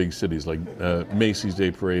from the big cities, like Macy's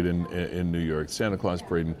Day Parade in New York, Santa Claus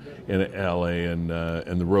Parade in L.A., and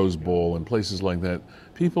the Rose Bowl and places like that.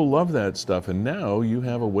 People love that stuff, and now you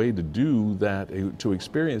have a way to do that, to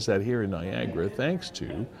experience that here in Niagara, thanks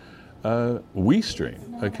to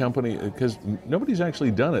WeStream, a company, because nobody's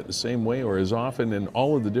actually done it the same way or as often in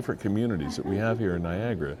all of the different communities that we have here in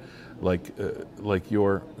Niagara, like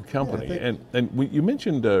your company. Yeah, You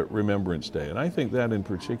mentioned Remembrance Day, and I think that in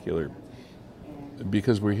particular,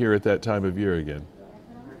 because we're here at that time of year again,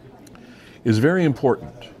 is very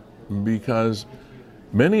important, because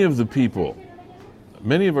many of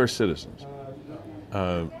our citizens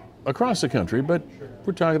across the country, but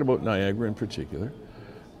we're talking about Niagara in particular,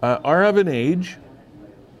 are of an age,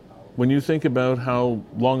 when you think about how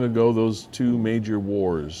long ago those two major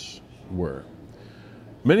wars were,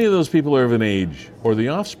 many of those people are of an age, or the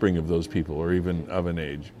offspring of those people are even of an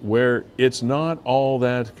age, where it's not all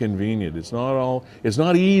that convenient. It's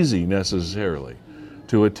not easy necessarily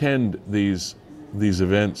to attend these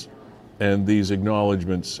events and these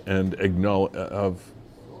acknowledgments and of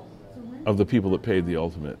the people that paid the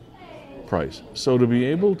ultimate price. So to be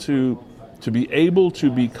able to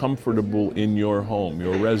be comfortable in your home,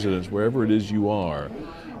 your residence, wherever it is you are,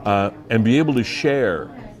 and be able to share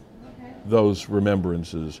those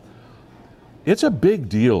remembrances, it's a big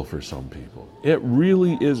deal for some people. It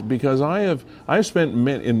really is, because I've spent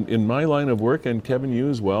in my line of work, and Kevin, you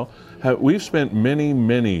as well, we've spent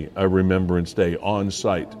many a Remembrance Day on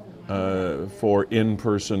site for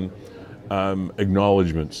in-person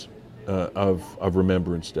acknowledgments of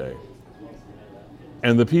Remembrance Day.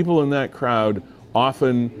 And the people in that crowd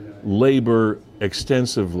often labor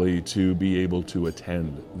extensively to be able to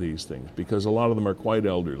attend these things, because a lot of them are quite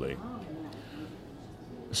elderly.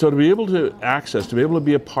 So to be able to access, to be able to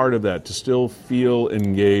be a part of that, to still feel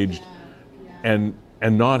engaged and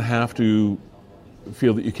not have to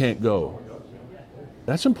feel that you can't go,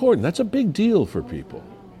 that's important. That's a big deal for people.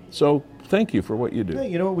 So thank you for what you do. Hey,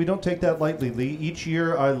 you know, we don't take that lightly, Lee. Each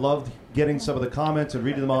year I love getting some of the comments and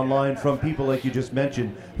reading them online from people like you just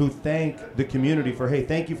mentioned, who thank the community for, hey,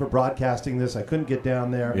 thank you for broadcasting this. I couldn't get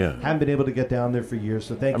down there. Yeah. Haven't been able to get down there for years.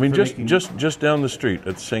 So thank you for making... just down the street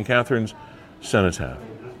at St. Catherine's Cenotaph,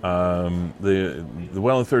 the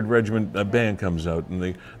Welland 3rd Regiment band comes out, and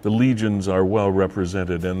the legions are well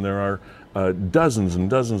represented, and there are dozens and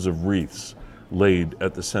dozens of wreaths laid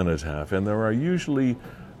at the Cenotaph, and there are usually,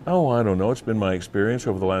 I don't know, it's been my experience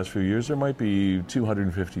over the last few years, there might be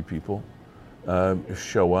 250 people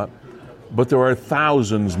show up, but there are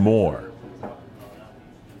thousands more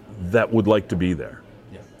that would like to be there.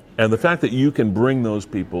 Yeah. And the fact that you can bring those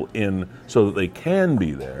people in so that they can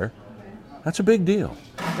be there, that's a big deal.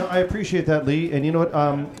 No, I appreciate that, Lee. And you know what?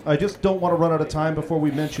 I just don't want to run out of time before we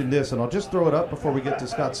mention this, and I'll just throw it up before we get to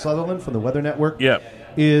Scott Sutherland from the Weather Network. Yeah.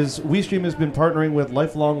 WeStream has been partnering with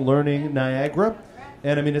Lifelong Learning Niagara.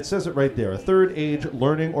 And I mean, it says it right there. A third age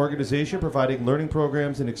learning organization providing learning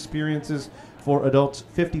programs and experiences for adults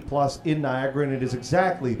 50 plus in Niagara. And it is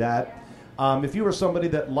exactly that. If you are somebody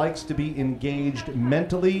that likes to be engaged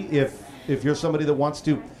mentally, if you're somebody that wants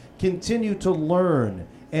to continue to learn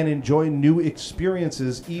and enjoy new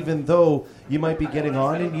experiences, even though you might be getting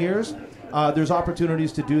on in years, there's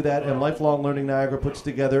opportunities to do that, and Lifelong Learning Niagara puts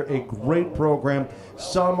together a great program.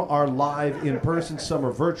 Some are live in person, some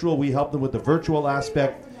are virtual. We help them with the virtual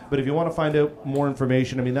aspect, but if you want to find out more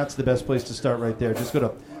information, I mean, that's the best place to start right there. Just go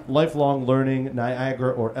to Lifelong Learning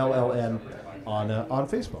Niagara, or LLN, on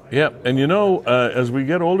Facebook. Yeah, and as we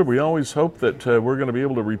get older, we always hope that we're going to be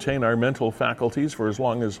able to retain our mental faculties for as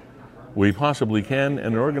long as we possibly can,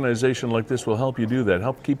 and an organization like this will help you do that,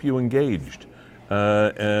 help keep you engaged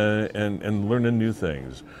and learning new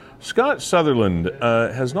things. Scott Sutherland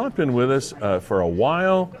has not been with us for a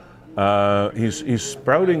while. He's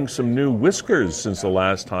sprouting some new whiskers since the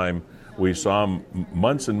last time we saw him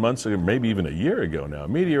months and months ago, maybe even a year ago now.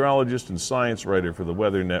 Meteorologist and science writer for the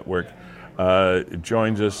Weather Network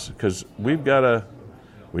joins us because we got a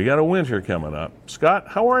winter coming up. Scott,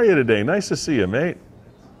 how are you today? Nice to see you, mate.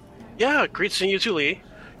 Yeah, great seeing you too, Lee.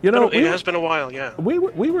 It has been a while, yeah. We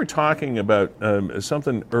were talking about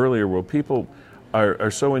something earlier where people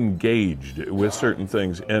are so engaged with certain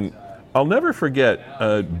things, and I'll never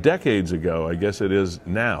forget decades ago, I guess it is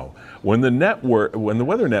now, when the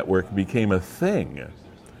Weather Network became a thing.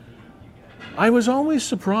 I was always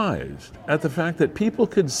surprised at the fact that people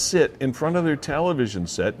could sit in front of their television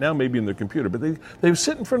set, now maybe in their computer, but they would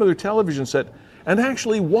sit in front of their television set and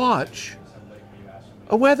actually watch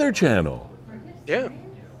a weather channel. Yeah.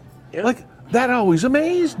 Like, that always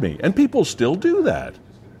amazed me, and people still do that.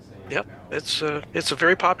 Yep, it's a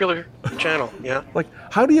very popular channel, yeah. Like,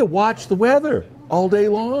 how do you watch the weather all day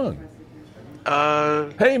long?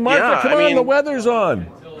 Hey, Martha, come on, the weather's on.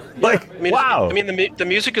 Wow. The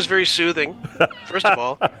music is very soothing, first of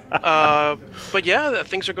all. But yeah,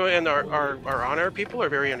 things are going, and our on-air people are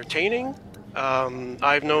very entertaining.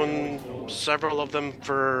 I've known several of them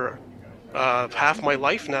for half my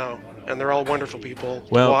life now, and they're all wonderful people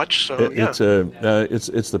to watch. So it's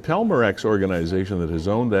the Pelmerex organization that has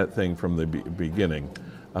owned that thing from the beginning.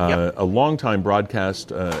 A longtime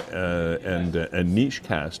broadcast and niche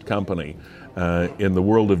cast company in the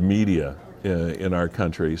world of media in our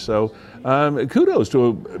country. So kudos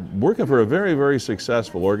to working for a very, very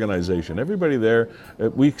successful organization. Everybody there,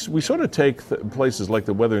 we sort of take places like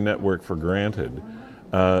the Weather Network for granted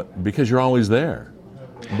because you're always there.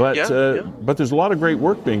 But there's a lot of great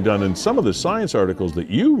work being done, and some of the science articles that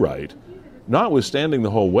you write, notwithstanding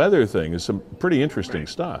the whole weather thing, is some pretty interesting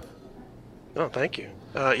stuff. Oh, thank you.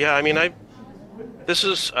 I've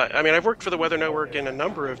worked for the Weather Network in a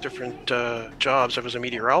number of different jobs. I was a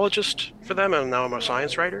meteorologist for them, and now I'm a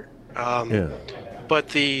science writer.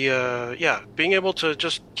 But being able to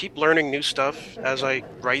just keep learning new stuff as I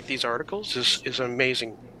write these articles is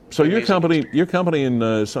amazing. So your company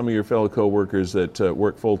and some of your fellow co-workers that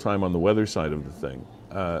work full-time on the weather side of the thing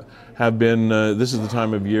have been, this is the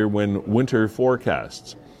time of year when winter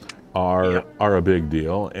forecasts are a big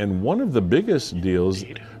deal. And one of the biggest deals,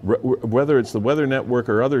 whether it's the Weather Network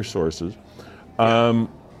or other sources,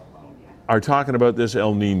 are talking about this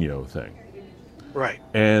El Nino thing. Right.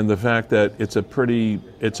 And the fact that it's a pretty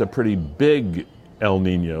big El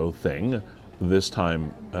Nino thing this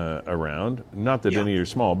time around. Not that any are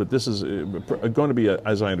small, but this is going to be,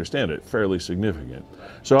 as I understand it, fairly significant.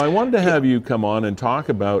 So I wanted to have you come on and talk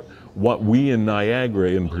about what we in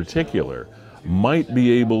Niagara in particular might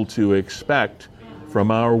be able to expect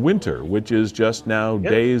from our winter, which is just now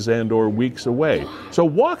days and or weeks away. So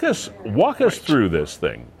walk us through this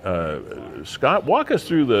thing. Scott, walk us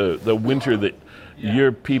through the winter that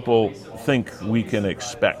your people think we can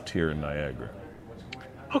expect here in Niagara.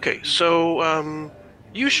 Okay, so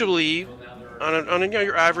usually on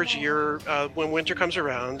your average year, when winter comes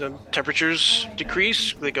around, temperatures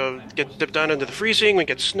decrease. They get dipped down into the freezing. We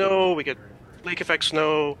get snow. We get lake effect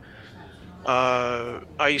snow,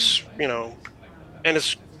 ice. And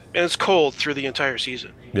it's cold through the entire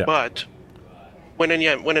season. Yeah. But when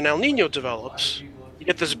an El Nino develops, you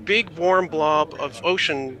get this big warm blob of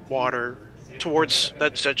ocean water towards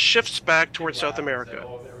that shifts back towards South America.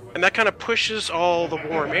 And that kind of pushes all the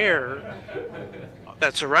warm air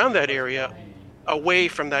that's around that area away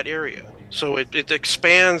from that area. So it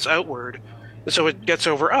expands outward, and so it gets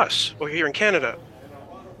over us, or here in Canada.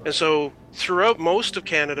 And so throughout most of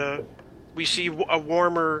Canada, we see a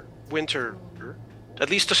warmer winter, at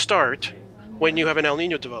least to start, when you have an El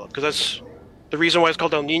Nino develop. Because that's the reason why it's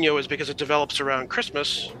called El Nino, is because it develops around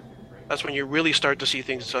Christmas. That's when you really start to see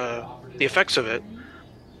things, the effects of it.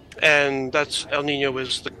 And that's El Nino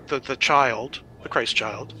is the child, the Christ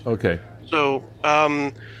child. Okay. So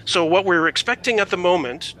what we're expecting at the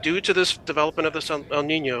moment, due to this development of this El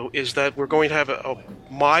Nino, is that we're going to have a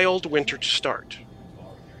mild winter to start.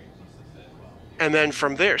 And then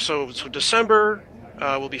from there, so December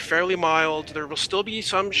will be fairly mild. There will still be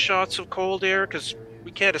some shots of cold air because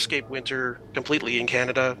we can't escape winter completely in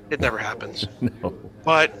Canada. It never happens. No.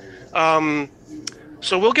 But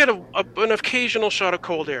so we'll get an occasional shot of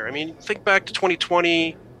cold air. I mean, think back to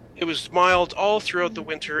 2020. It was mild all throughout the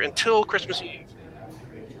winter until Christmas Eve.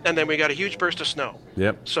 and then we got a huge burst of snow.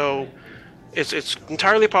 Yep. So it's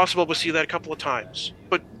entirely possible we'll see that a couple of times.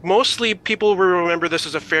 But mostly people will remember this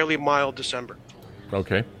as a fairly mild December.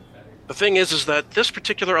 Okay. The thing is that this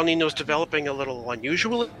particular El Nino is developing a little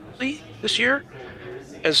unusually this year.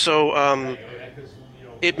 And so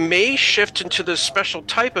it may shift into this special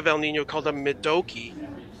type of El Nino called a Midoki.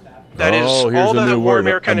 That is, here's all a that new warm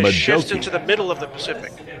word, air kind a of shifts Midoki. into the middle of the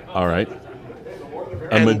Pacific. All right.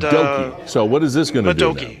 A And, Midoki. So what is this going to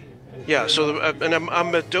do now? Midoki. Yeah, so a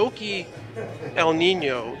Midoki El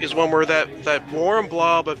Nino is one where that warm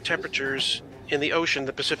blob of temperatures in the ocean,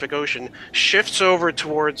 the Pacific Ocean, shifts over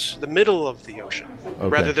towards the middle of the ocean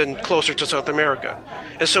rather than closer to South America.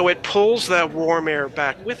 And so it pulls that warm air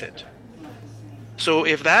back with it. So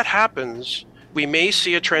if that happens, we may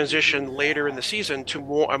see a transition later in the season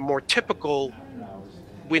to a more typical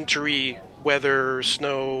wintry weather,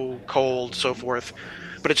 snow, cold, so forth.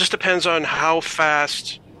 But it just depends on how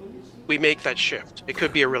fast we make that shift. It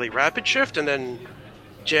could be a really rapid shift, and then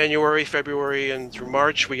January, February, and through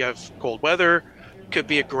March, we have cold weather. Could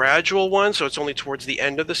be a gradual one, so it's only towards the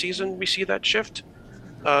end of the season we see that shift.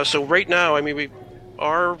 So right now, I mean,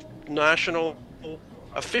 our national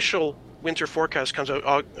official winter forecast comes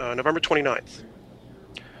out November 29th.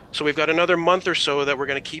 So we've got another month or so that we're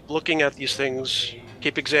going to keep looking at these things,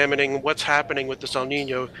 keep examining what's happening with this El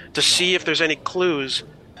Nino to see if there's any clues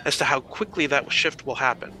as to how quickly that shift will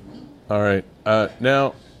happen. All right.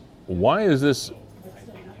 Now, why is this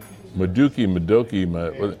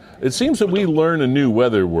Midoki? It seems that we learn a new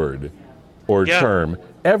weather word or term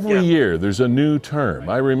every year. There's a new term.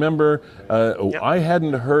 I remember I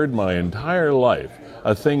hadn't heard my entire life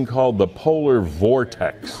a thing called the polar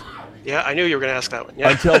vortex. Yeah, I knew you were going to ask that one.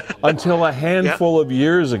 Yeah. Until a handful of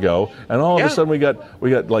years ago, and all of a sudden we got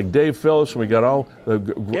like Dave Phillips, and we got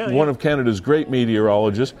one of Canada's great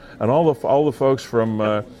meteorologists, and all the folks from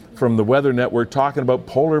the Weather Network talking about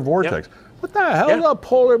polar vortex. What the hell is a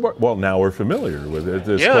polar vortex? Well, now we're familiar with it,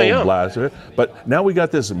 this cold blast of it. But now we got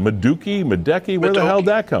this Midoki. Where the hell did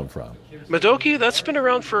that come from? Midoki, that's been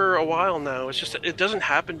around for a while now. It's just it doesn't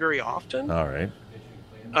happen very often. All right.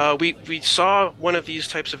 We saw one of these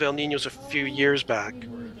types of El Ninos a few years back,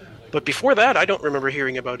 but before that, I don't remember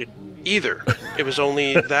hearing about it either. It was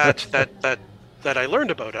only that I learned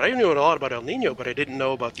about it. I knew a lot about El Nino, but I didn't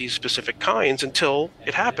know about these specific kinds until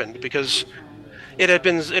it happened, because it had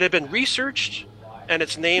been researched, and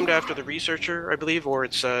it's named after the researcher, I believe, or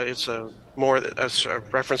it's more as a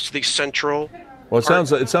reference to the central. Well,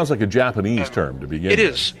 it sounds like a Japanese term to begin. It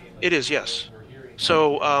is, yes.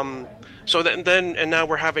 So. So then, and now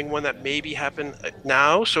we're having one that maybe happen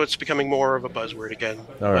now, so it's becoming more of a buzzword again.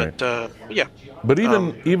 All right. But But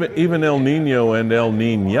even El Nino and El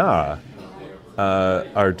Niña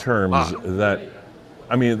are terms that,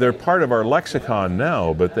 I mean, they're part of our lexicon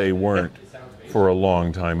now, but they weren't for a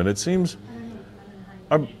long time. And it seems,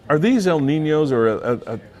 are these El Ninos or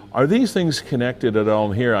are these things connected at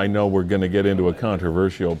all? Here, I know we're going to get into a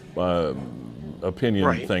controversial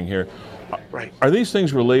opinion thing here. Right. Are these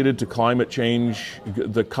things related to climate change,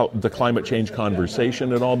 the climate change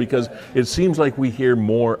conversation at all? Because it seems like we hear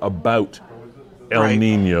more about El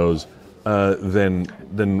Niños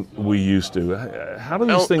than we used to. How do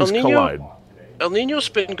these things collide? El Niño's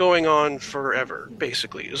been going on forever,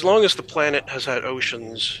 basically. As long as the planet has had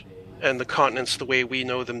oceans and the continents the way we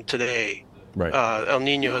know them today, El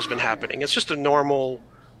Nino has been happening. It's just a normal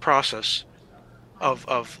process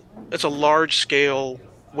of it's a large-scale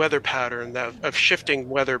weather pattern of shifting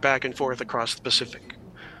weather back and forth across the Pacific.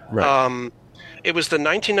 Right. It was the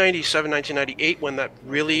 1997, 1998 when that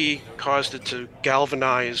really caused it to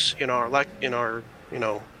galvanize in our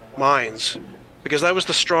minds, because that was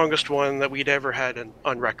the strongest one that we'd ever had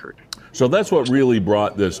on record. So that's what really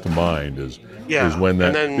brought this to mind is when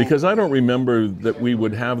that, because I don't remember that we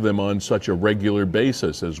would have them on such a regular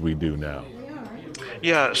basis as we do now.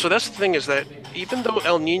 Yeah, so that's the thing, is that even though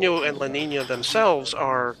El Nino and La Nina themselves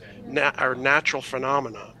are natural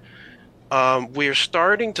phenomena, we're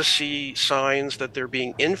starting to see signs that they're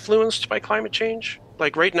being influenced by climate change.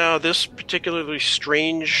 Like right now, this particularly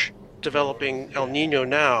strange developing El Nino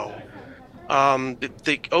now,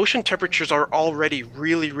 the ocean temperatures are already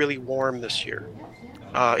really, really warm this year.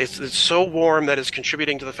 It's so warm that it's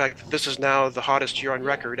contributing to the fact that this is now the hottest year on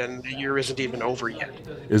record, and the year isn't even over yet.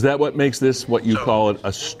 Is that what makes this, what you call it,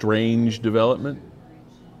 a strange development?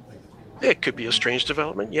 It could be a strange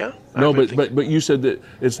development, yeah. No, but you said that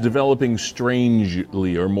it's developing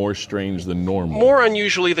strangely, or more strange than normal. More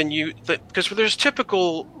unusually than because there's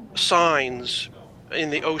typical signs in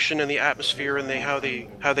the ocean and the atmosphere and how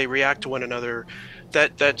they react to one another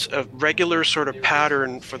that's a regular sort of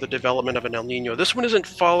pattern for the development of an El Nino. This one isn't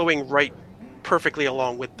following right perfectly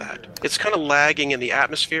along with that. It's kind of lagging in the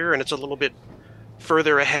atmosphere, and it's a little bit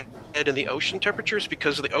further ahead in the ocean temperatures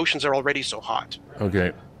because the oceans are already so hot.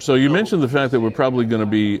 Okay. So you mentioned the fact that we're probably going to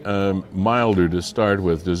be milder to start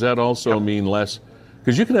with. Does that also mean less?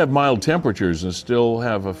 Because you can have mild temperatures and still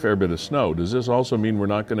have a fair bit of snow. Does this also mean we're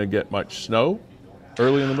not going to get much snow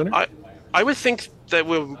early in the winter? I would think that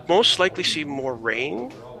we'll most likely see more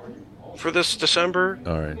rain for this December.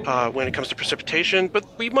 All right. When it comes to precipitation, but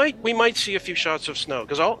we might see a few shots of snow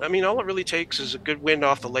because all it really takes is a good wind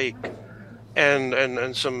off the lake,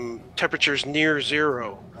 and some temperatures near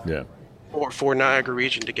zero. Yeah. Or for Niagara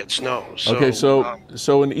region to get snow. So, okay,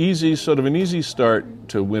 so an easy start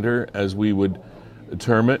to winter, as we would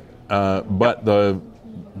term it, but the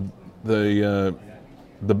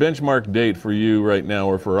benchmark date for you right now,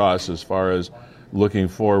 or for us, as far as looking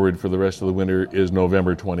forward for the rest of the winter, is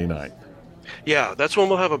November 29th. Yeah, that's when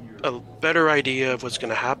we'll have a better idea of what's going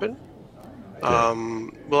to happen.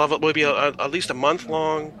 Okay. We'll be at least a month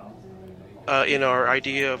long in our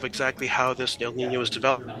idea of exactly how this El Nino is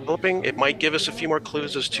developing. It might give us a few more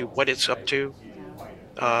clues as to what it's up to,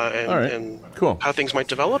 and cool. how things might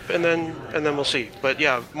develop, and then we'll see. But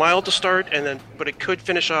yeah, mild to start, but it could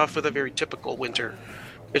finish off with a very typical winter.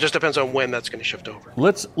 It just depends on when that's going to shift over.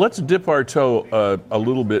 Let's dip our toe a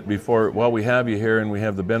little bit while we have you here and we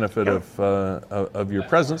have the benefit of your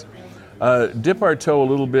presence. Dip our toe a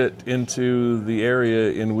little bit into the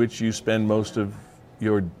area in which you spend most of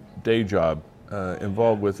your day job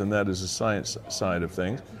involved with, and that is the science side of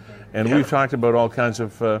things. And we've talked about all kinds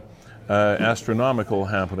of astronomical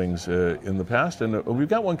happenings in the past, and we've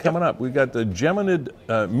got one coming up. We've got the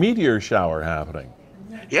Geminid meteor shower happening.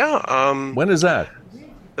 Yeah. When is that?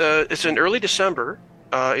 It's in early December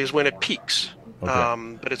is when it peaks.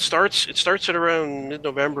 Okay. But it starts at around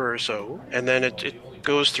mid-November or so, and then it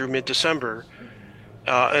goes through mid-December.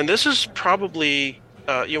 And this is probably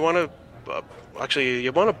you want to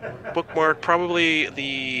bookmark probably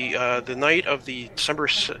the night of the December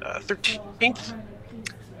 13th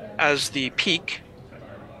as the peak.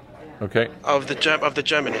 Okay. Of the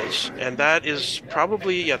Geminis, and that is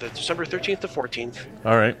probably the December 13th to 14th.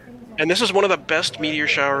 All right. And this is one of the best meteor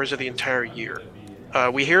showers of the entire year.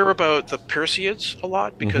 We hear about the Perseids a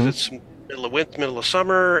lot because it's middle of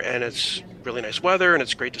summer, and it's really nice weather, and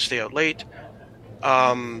it's great to stay out late.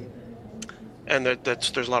 And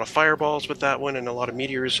there's a lot of fireballs with that one, and a lot of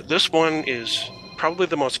meteors. This one is probably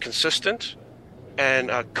the most consistent and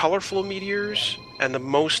colorful meteors, and the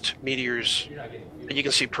most meteors that you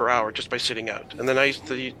can see per hour just by sitting out. And then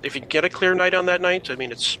if you get a clear night on that night,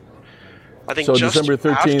 I think so just December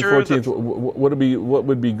 13th, 14th. What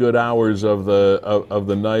would be good hours of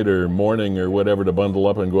the night or morning or whatever to bundle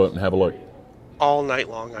up and go out and have a look? All night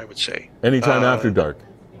long, I would say. Anytime after dark.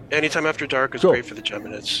 Anytime after dark is cool. Great for the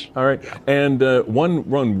Geminids. All right, and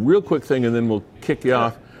one real quick thing, and then we'll kick you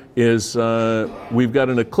off. Is we've got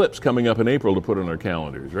an eclipse coming up in April to put on our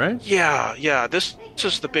calendars, right? Yeah. This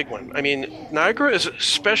is the big one. Niagara is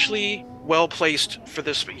especially well placed for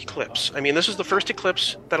this eclipse. This is the first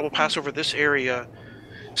eclipse that will pass over this area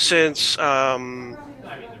since, it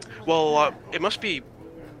must be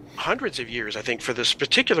hundreds of years, I think, for this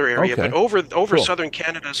particular area, okay. But over cool. southern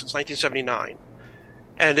Canada since 1979.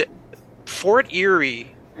 And Fort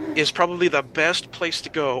Erie is probably the best place to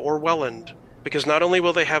go, or Welland, because not only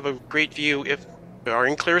will they have a great view if they are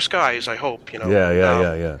in clear skies, I hope,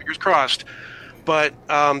 Yeah. Fingers crossed, but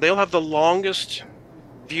they'll have the longest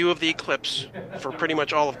view of the eclipse for pretty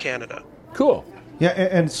much all of Canada. Cool. Yeah,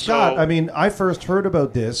 and Scott, I first heard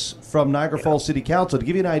about this from Niagara Falls City Council. To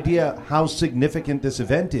give you an idea how significant this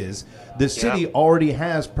event is, the city already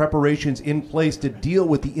has preparations in place to deal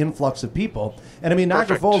with the influx of people. And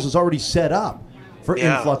Niagara Falls is already set up for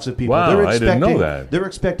influx of people. Wow, I didn't know that. They're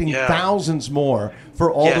expecting thousands more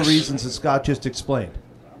for all the reasons that Scott just explained.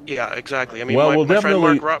 Yeah, exactly. We'll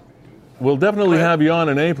definitely have you on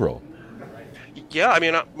in April. Yeah,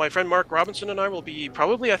 my friend Mark Robinson and I will be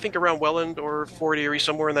probably, I think, around Welland or Fort Erie,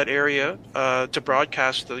 somewhere in that area, to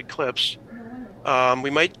broadcast the eclipse. We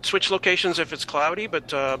might switch locations if it's cloudy,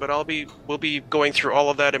 but we'll be going through all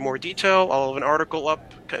of that in more detail. I'll have an article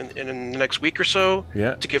up in the next week or so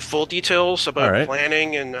to give full details about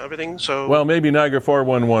planning and everything. So, well, maybe Niagara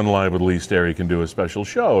 411 Live with Lee Sterry can do a special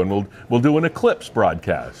show, and we'll do an eclipse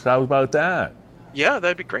broadcast. How about that? Yeah,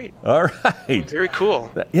 that'd be great. All right. Very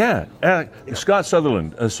cool. Scott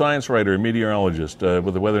Sutherland, a science writer, a meteorologist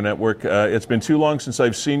with the Weather Network. It's been too long since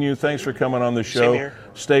I've seen you. Thanks for coming on the show. Same here.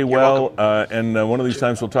 Stay well. And one of these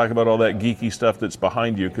times we'll talk about all that geeky stuff that's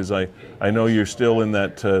behind you, because I know you're still in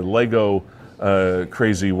that Lego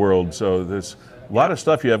crazy world. So there's a lot of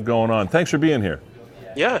stuff you have going on. Thanks for being here.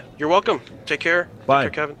 Yeah, you're welcome. Take care. Bye.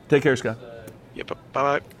 Take care, Kevin. Take care, Scott. Yep.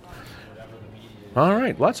 Bye-bye. All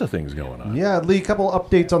right, lots of things going on. Yeah, Lee, a couple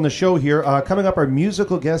updates on the show here. Coming up, our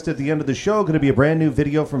musical guest at the end of the show, going to be a brand new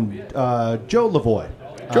video from Joe Lavoie.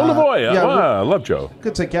 Joe Lavoie, wow, I love Joe.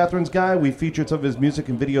 Good St. Catharines guy. We featured some of his music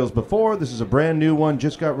and videos before. This is a brand new one,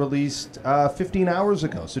 just got released 15 hours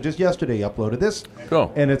ago. So just yesterday he uploaded this.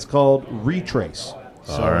 Cool. And it's called Retrace.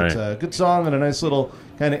 So All right. It's a good song and a nice little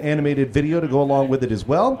kind of animated video to go along with it as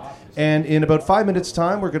well. And in about 5 minutes'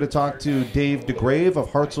 time, we're going to talk to Dave DeGrave of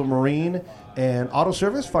Hartzell Marine and Auto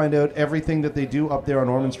Service, find out everything that they do up there on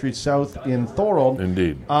Ormond Street South in Thorold.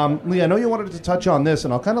 Indeed. Lee, I know you wanted to touch on this,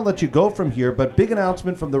 and I'll kind of let you go from here, but big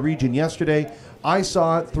announcement from the region yesterday. I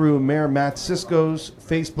saw it through Mayor Matt Sisko's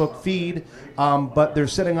Facebook feed, but they're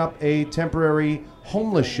setting up a temporary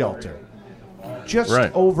homeless shelter just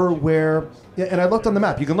over where, and I looked on the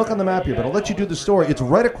map. You can look on the map here, but I'll let you do the story. It's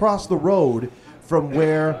right across the road from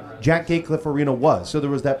where Jack Gatecliff Arena was. So there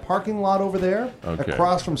was that parking lot over there,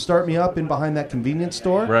 across from Start Me Up, in behind that convenience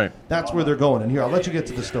store. Right. That's where they're going. And here, I'll let you get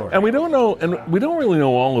to the story. And we don't know, and we don't really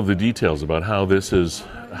know all of the details about how this is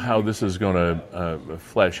going to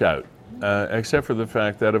flesh out, except for the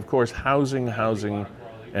fact that, of course, housing,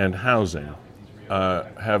 and housing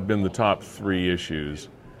have been the top three issues.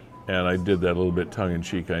 And I did that a little bit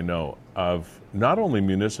tongue-in-cheek, I know, of not only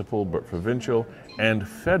municipal but provincial and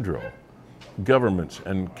federal governments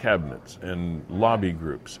and cabinets and lobby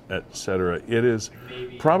groups, etc. It is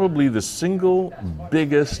probably the single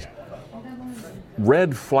biggest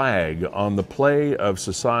red flag on the play of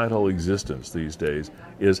societal existence these days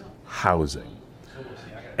is housing.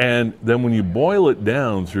 And then when you boil it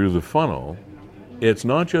down through the funnel, it's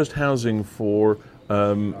not just housing for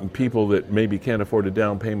people that maybe can't afford a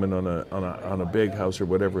down payment on a big house or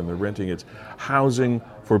whatever and they're renting. It's housing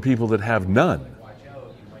for people that have none.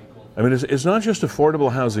 I mean, it's not just affordable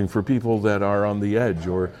housing for people that are on the edge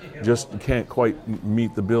or just can't quite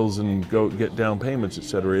meet the bills and go get down payments, et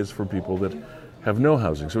cetera. It's for people that have no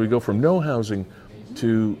housing. So we go from no housing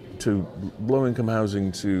to low-income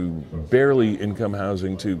housing to barely income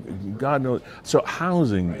housing to God knows. So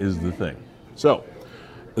housing is the thing. So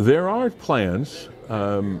there are plans,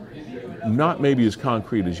 not maybe as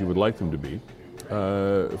concrete as you would like them to be,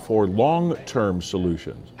 for long-term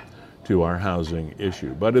solutions to our housing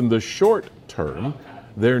issue. But in the short term,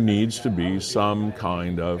 there needs to be some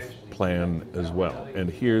kind of plan as well. And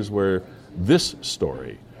here's where this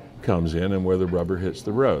story comes in and where the rubber hits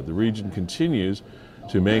the road. The region continues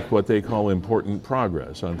to make what they call important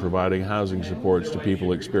progress on providing housing supports to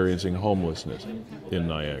people experiencing homelessness in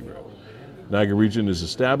Niagara. Niagara Region is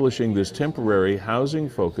establishing this temporary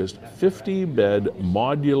housing-focused 50-bed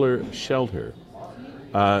modular shelter,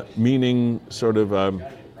 meaning sort of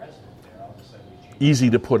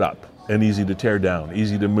easy to put up and easy to tear down,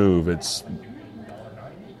 easy to move. It's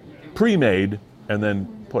pre-made and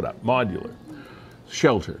then put up, modular.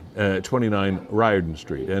 Shelter, 29 Riordan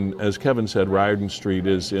Street. And as Kevin said, Riordan Street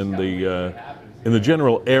is in the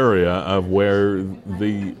general area of where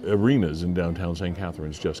the arenas in downtown St.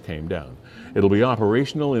 Catharines just came down. It'll be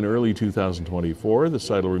operational in early 2024. The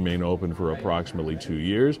site will remain open for approximately 2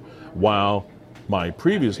 years, while my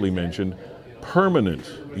previously mentioned permanent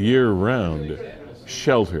year-round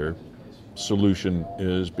shelter solution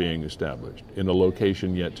is being established in a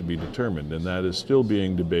location yet to be determined, and that is still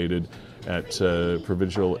being debated at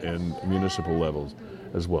provincial and municipal levels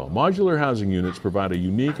as well. Modular housing units provide a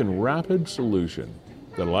unique and rapid solution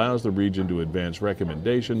that allows the region to advance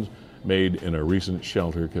recommendations made in a recent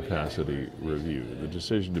shelter capacity review. The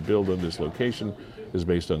decision to build on this location is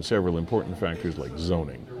based on several important factors like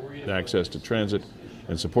zoning, access to transit,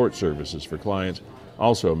 and support services for clients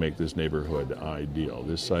also make this neighborhood ideal.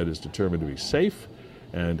 This site is determined to be safe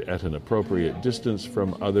and at an appropriate distance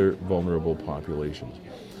from other vulnerable populations.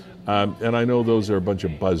 And I know those are a bunch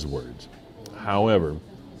of buzzwords. However,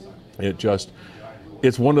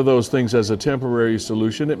 it's one of those things as a temporary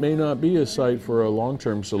solution. It may not be a site for a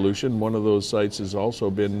long-term solution. One of those sites has also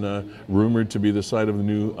been rumored to be the site of a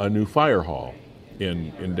new fire hall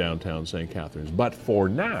in downtown St. Catharines. But for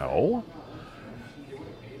now,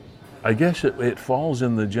 I guess it falls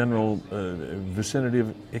in the general vicinity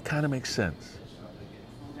of it kind of makes sense.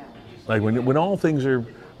 Like when all things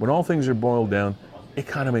are boiled down, it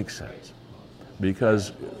kind of makes sense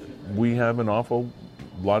because we have an awful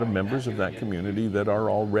lot of members of that community that are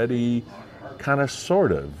already kind of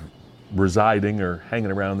sort of residing or hanging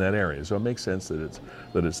around that area. So it makes sense that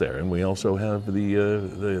it's there. And we also have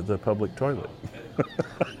the public toilet.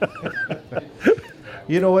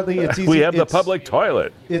 You know what, Lee? It's easy. We have the public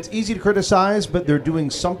toilet. It's easy to criticize, but they're doing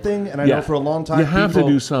something. And I know for a long time, you have to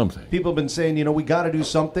do something. People have been saying, we got to do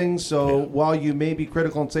something. So while you may be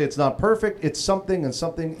critical and say it's not perfect, it's something, and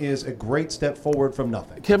something is a great step forward from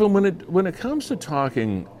nothing. Kevin, when it comes to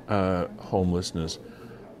talking homelessness,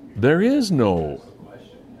 there is no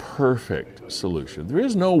perfect solution. There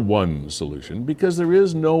is no one solution because there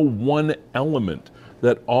is no one element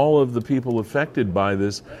that all of the people affected by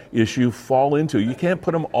this issue fall into. You can't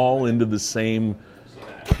put them all into the same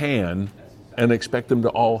can and expect them to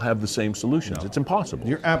all have the same solutions. No. It's impossible.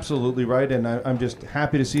 You're absolutely right, and I'm just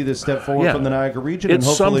happy to see this step forward from the Niagara region. It's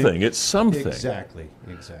and something. It's something. Exactly.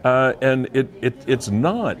 And it's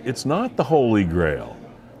not the Holy Grail,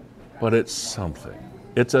 but it's something.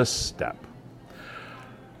 It's a step.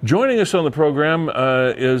 Joining us on the program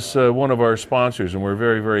is one of our sponsors, and we're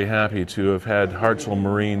very, very happy to have had Hartzell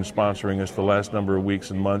Marine sponsoring us the last number of weeks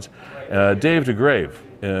and months. Dave DeGrave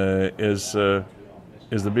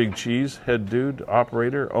is the big cheese head dude,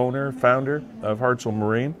 operator, owner, founder of Hartzell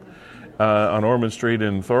Marine on Ormond Street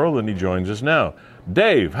in Thorold, and he joins us now.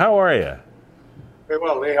 Dave, how are you? Very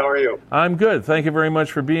well, Lee. How are you? I'm good. Thank you very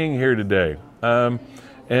much for being here today.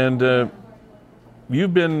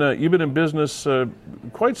 You've been in business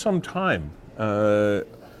quite some time,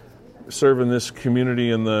 serving this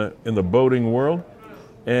community in the boating world,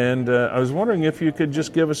 and I was wondering if you could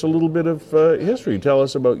just give us a little bit of history. Tell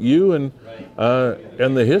us about you and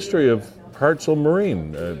the history of Hartzell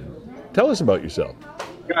Marine. Tell us about yourself.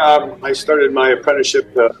 I started my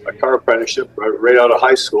apprenticeship, a car apprenticeship, right out of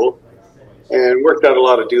high school, and worked at a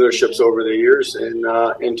lot of dealerships over the years. And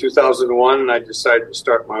in 2001, I decided to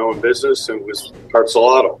start my own business, and it was Hartzell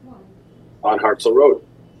Auto on Hartzell Road.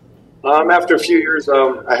 After a few years,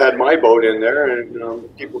 I had my boat in there,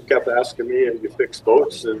 and people kept asking me, "Have you fixed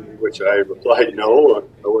boats?" And which I replied, "No,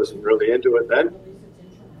 I wasn't really into it then."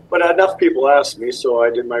 But enough people asked me, so I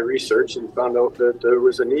did my research and found out that there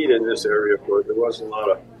was a need in this area for it. There wasn't a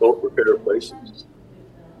lot of boat repair places.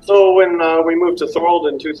 So when we moved to Thorold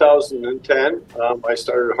in 2010, I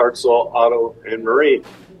started Hartzell Auto and Marine.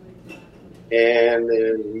 And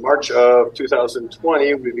in March of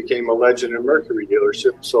 2020, we became a Legend and Mercury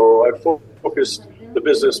dealership. So I focused the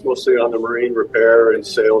business mostly on the marine repair and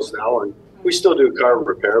sales now. And we still do car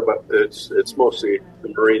repair, but it's mostly the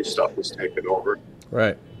marine stuff that's taken over.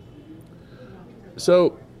 Right.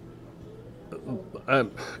 So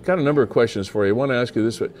I've got a number of questions for you. I want to ask you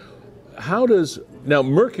this way. How does now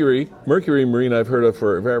Mercury Marine I've heard of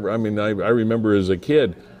forever. I mean, I remember as a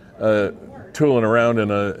kid tooling around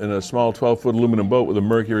in a small 12-foot aluminum boat with a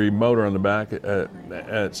Mercury motor on the back,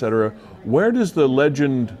 etc. Where does the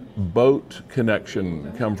Legend boat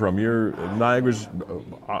connection come from? You're Niagara's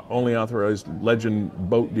only authorized Legend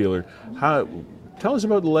boat dealer. Tell us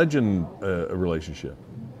about the Legend relationship.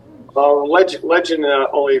 Legend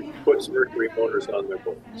only puts Mercury motors on their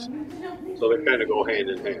boats, so they kind of go hand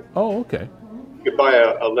in hand. Oh, okay. You could buy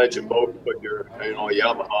a Legend boat and put your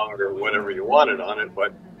Yamaha or whatever you wanted on it,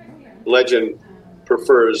 but Legend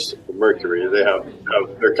prefers Mercury.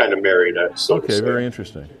 They're kind of married at. Okay, very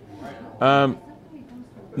interesting. Now,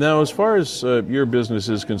 as far as your business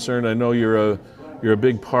is concerned, I know you're a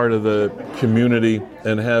big part of the community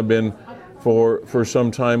and have been for some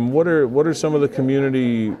time. What are some of the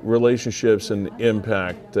community relationships and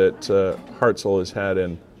impact that Hartzell has had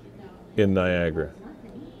in Niagara?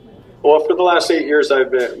 Well, for the last 8 years, I've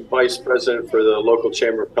been vice president for the local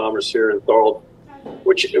Chamber of Commerce here in Thorold,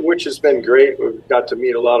 which has been great. We've got to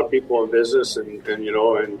meet a lot of people in business and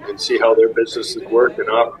see how their businesses work and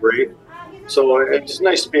operate. So it's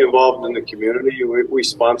nice to be involved in the community. We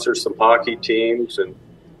sponsor some hockey teams, and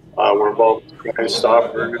we're involved with Crime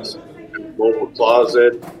Stoppers, Mobile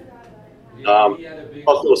Closet,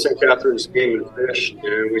 also St. Catherine's Game and Fish,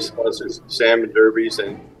 and we sponsor salmon derbies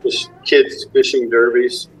and kids fishing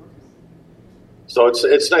derbies. So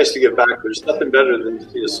it's nice to give back. There's nothing better than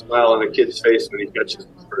to see a smile on a kid's face when he catches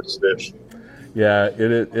his first fish. Yeah,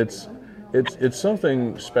 it's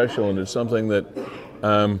something special, and it's something that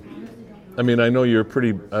I mean, I know you're a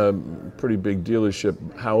pretty big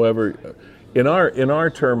dealership. However, in our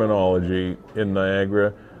terminology in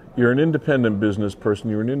Niagara, you're an independent business person.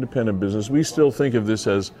 You're an independent business. We still think of this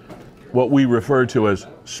as what we refer to as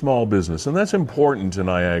small business, and that's important to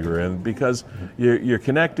Niagara, and because you're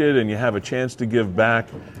connected and you have a chance to give back,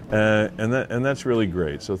 and that's really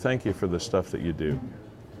great. So thank you for the stuff that you do.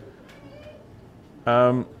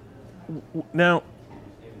 Now,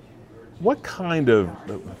 what kind of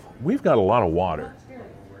we've got a lot of water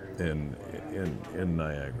in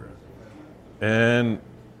Niagara, and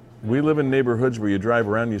we live in neighborhoods where you drive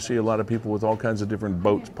around, you see a lot of people with all kinds of different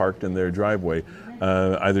boats parked in their driveway,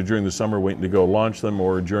 either during the summer waiting to go launch them,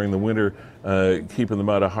 or during the winter keeping them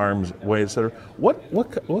out of harm's way, etc.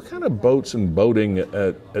 What kind of boats and boating,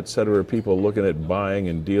 et cetera, are people looking at buying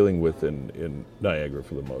and dealing with in Niagara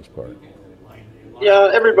for the most part?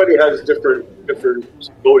 Yeah, everybody has different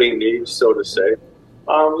boating needs, so to say.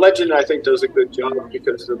 Legend, I think, does a good job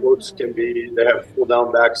because the boats they have full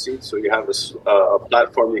down back seats, so you have a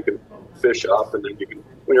platform you can fish off, and then you can,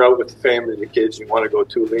 when you're out with the family and the kids, you want to go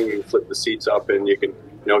tubing, you can flip the seats up, and you can,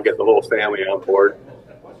 get the whole family on board.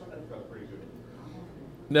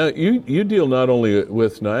 Now, you deal not only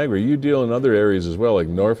with Niagara, you deal in other areas as well, like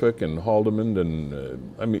Norfolk and Haldimand,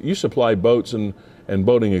 and you supply boats and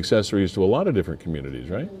boating accessories to a lot of different communities,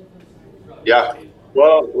 right? Yeah.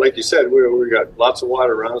 Well, like you said, we got lots of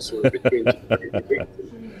water around, so we're between the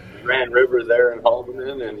Grand River there in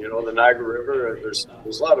Haldimand and, the Niagara River. There's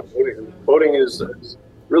a lot of boating. Boating is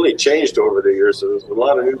really changed over the years. So there's a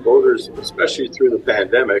lot of new boaters, especially through the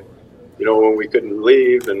pandemic, when we couldn't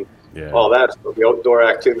leave and all that. So the outdoor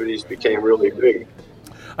activities became really big.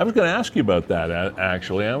 I was going to ask you about that,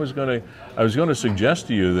 actually. I was going to suggest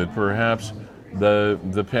to you that perhaps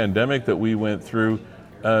the pandemic that we went through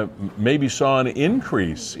maybe saw an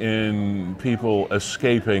increase in people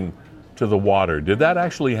escaping to the water. Did that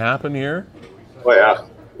actually happen here? Oh yeah.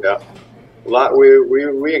 A lot.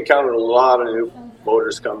 We encountered a lot of new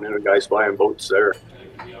boaters coming in, guys buying boats there.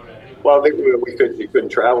 Well, we couldn't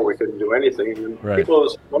travel, we couldn't do anything. And right.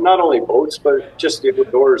 People, not only boats, but just the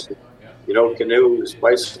outdoors. Canoes,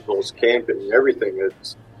 bicycles, camping, everything.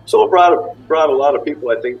 So it brought a lot of people,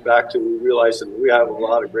 I think, back to realizing we have a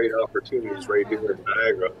lot of great opportunities right here in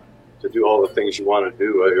Niagara to do all the things you want to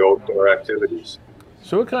do, your outdoor activities.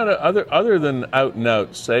 So what kind of other than out and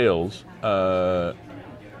out sales,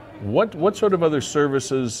 what sort of other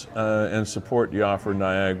services and support do you offer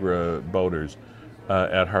Niagara boaters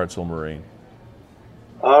at Hartselle Marine?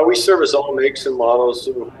 We service all makes and models.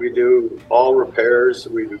 We do all repairs.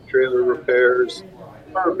 We do trailer repairs.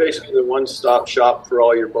 We're basically the one-stop shop for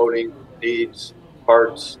all your boating needs,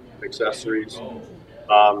 parts, accessories.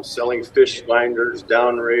 Selling fish finders,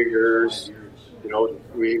 downriggers.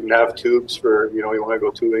 We even have tubes for, you want to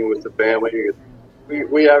go tubing with the family.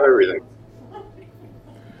 We have everything.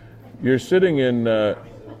 You're sitting in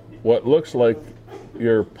what looks like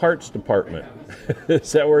your parts department.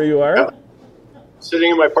 Is that where you are? Yeah.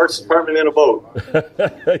 Sitting in my parts department in a boat.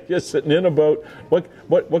 You're sitting in a boat. What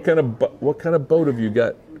kind of boat have you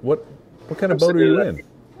got? What kind of boat are you in?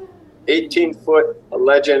 18-foot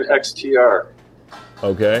Legend XTR.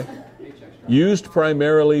 Okay. Used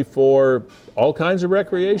primarily for all kinds of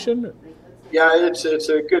recreation? Yeah, it's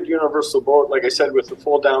a good universal boat. Like I said, with the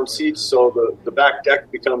full down seats, so the back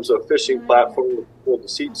deck becomes a fishing platform with pull the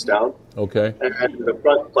seats down. Okay. And the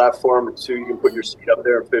front platform, so you can put your seat up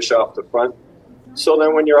there and fish off the front. So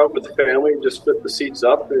then when you're out with the family, you just flip the seats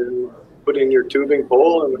up and put in your tubing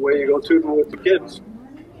pole, and away you go tubing with the kids.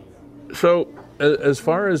 So as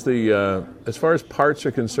far as parts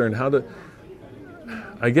are concerned,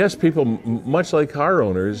 I guess people, much like car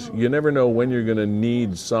owners, you never know when you're going to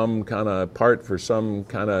need some kind of part for some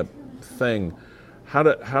kind of thing. How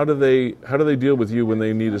do they deal with you when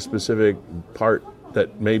they need a specific part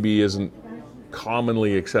that maybe isn't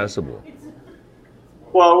commonly accessible?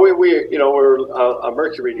 Well, we're a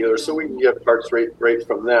Mercury dealer, so we can get parts right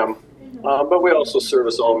from them. But we also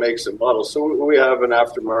service all makes and models. So we have an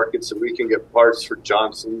aftermarket, so we can get parts for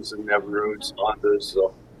Johnsons and Evinrudes, Hondas.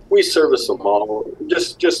 So we service them all,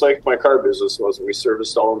 just like my car business was. We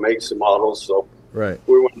serviced all makes and models. So right.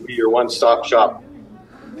 We want to be your one-stop shop.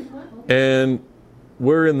 And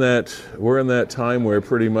we're in that time where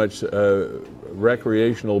pretty much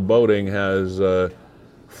recreational boating has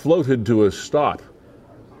floated to a stop.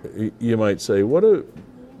 You might say, if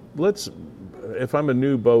I'm a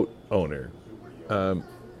new boat owner,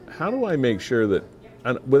 how do I make sure that,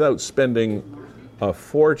 without spending a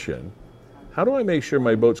fortune, how do I make sure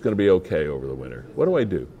my boat's going to be okay over the winter? What do I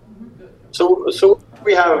do? So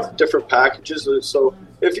we have different packages. So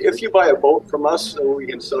if you buy a boat from us, we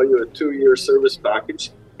can sell you a 2-year service package.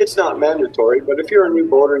 It's not mandatory, but if you're a new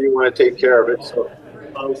boater, you want to take care of it. So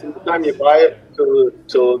from the time you buy it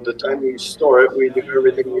till the time you store it, we do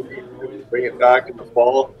everything you need. We bring it back in the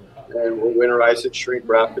fall, and we'll winterize it, shrink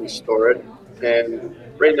wrap, and store it. And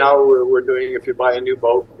right now, we're doing, if you buy a new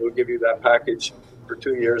boat, we'll give you that package for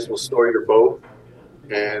 2 years. We'll store your boat,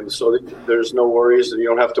 and so there's no worries. You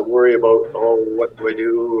don't have to worry about, what do I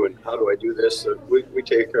do and how do I do this. We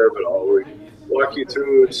take care of it all. We walk you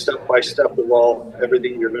through step by step of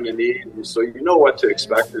everything you're going to need, and so you know what to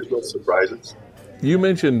expect. There's no surprises. You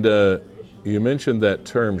mentioned that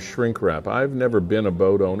term shrink wrap. I've never been a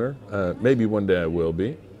boat owner. Maybe one day I will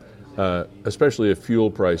be, especially if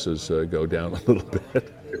fuel prices go down a little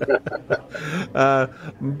bit.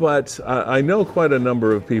 But I know quite a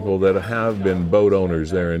number of people that have been boat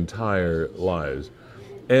owners their entire lives,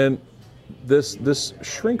 and this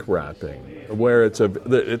shrink wrapping, where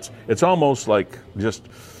it's almost like just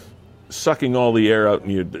sucking all the air out,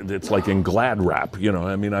 and it's like in Glad wrap.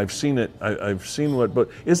 I mean, I've seen it. I've seen what, but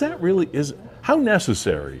how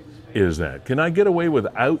necessary is that? Can I get away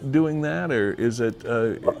without doing that, or is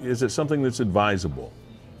it something that's advisable?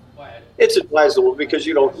 It's advisable because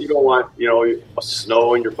you don't want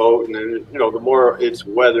snow in your boat, and then the more it's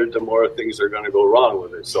weathered, the more things are going to go wrong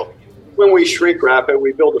with it. So when we shrink wrap it,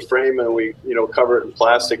 we build a frame and we cover it in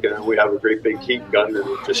plastic, and then we have a great big heat gun, and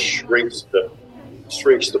it just shrinks the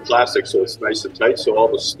plastic so it's nice and tight, so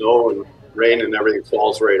all the snow and rain and everything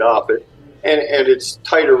falls right off it, and it's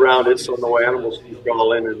tight around it so no animals can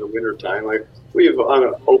crawl in the wintertime. Like we've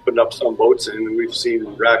opened up some boats and we've seen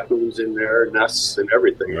raccoons in there, nests and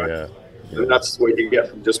everything. Right? Yeah. And that's what you get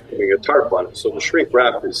from just putting a tarp on it. So the shrink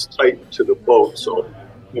wrap is tight to the boat so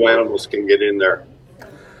no animals can get in there.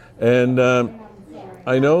 And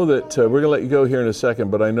I know that we're going to let you go here in a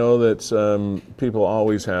second, but I know that people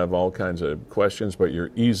always have all kinds of questions, but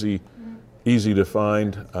you're easy to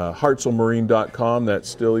find. Hartzelmarine.com, that's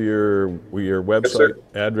still your website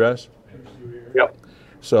address? Yep.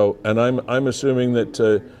 So, and I'm assuming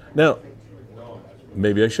that, now,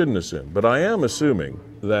 maybe I shouldn't assume, but I am assuming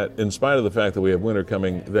that in spite of the fact that we have winter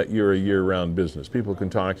coming, that you're a year-round business. People can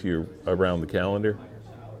talk to you around the calendar?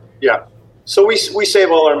 Yeah. So we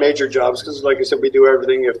save all our major jobs because, like I said, we do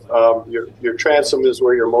everything. If your transom is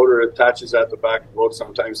where your motor attaches at the back of the boat,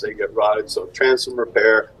 sometimes they get rotted. So transom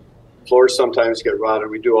repair, floors sometimes get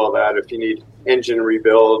rotted. We do all that. If you need engine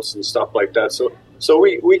rebuilds and stuff like that. So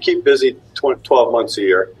we keep busy 12 months a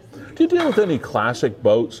year. Do you deal with any classic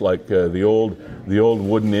boats like the old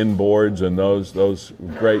wooden inboards and those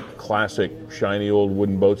great classic shiny old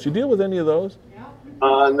wooden boats? Do you deal with any of those?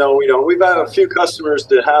 No, we don't. We've had a few customers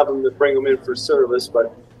that have them that bring them in for service,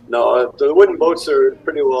 but no, the wooden boats are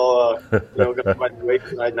pretty well, going to find the wake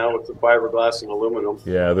tonight now with the fiberglass and aluminum.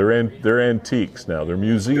 Yeah, they're antiques now. They're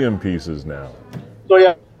museum pieces now. So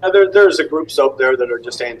yeah, there's groups out there that are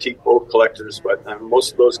just antique boat collectors, but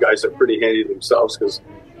most of those guys are pretty handy themselves because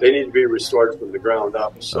they need to be restored from the ground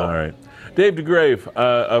up. So. All right. Dave DeGrave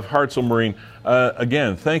of Hartzell Marine.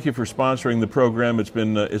 Again, thank you for sponsoring the program. It's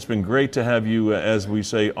been great to have you, as we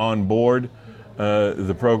say, on board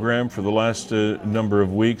the program for the last number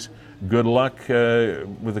of weeks. Good luck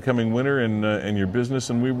with the coming winter and your business,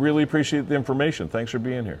 and we really appreciate the information. Thanks for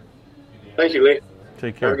being here. Thank you, Lee.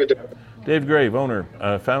 Take care. Have a good day. Dave DeGrave,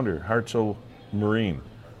 owner, founder, Hartzell Marine,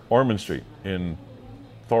 Ormond Street in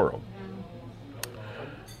Thorold.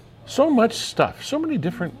 So much stuff, so many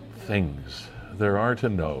different things there are to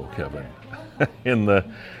know, Kevin, in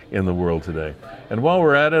the world today. And while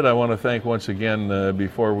we're at it, I want to thank once again,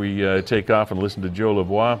 before we take off and listen to Joe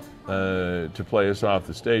Lavoie to play us off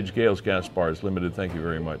the stage, Gales Gas Bars Limited. Thank you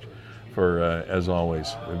very much for, as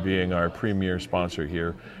always, being our premier sponsor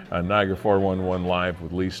here on Niagara 411 Live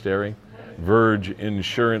with Lee Sterry. Verge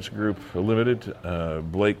Insurance Group Limited,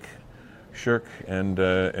 Blake Shirk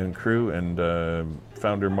and crew, and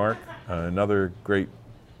founder Mark, another great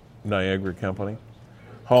Niagara company.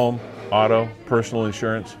 Home, auto, personal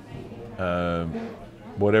insurance,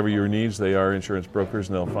 whatever your needs, they are insurance brokers,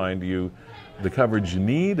 and they'll find you the coverage you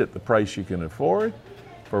need at the price you can afford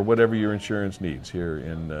for whatever your insurance needs here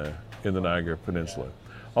in the Niagara Peninsula.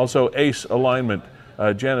 Also, Ace Alignment,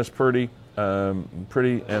 Janice Purdy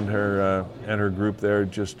and her group there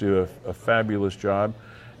just do a fabulous job,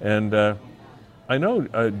 and I know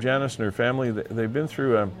Janice and her family, they've been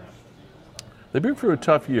through a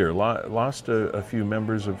tough year. Lost a few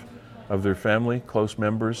members of their family, close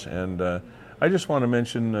members, and I just want to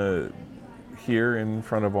mention here in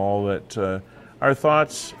front of all that our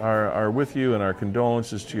thoughts are with you, and our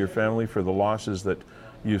condolences to your family for the losses that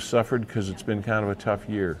you've suffered, because it's been kind of a tough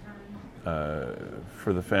year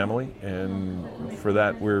for the family, and for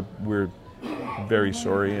that we're very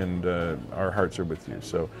sorry, and our hearts are with you.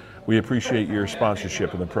 So we appreciate your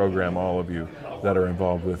sponsorship in the program, all of you that are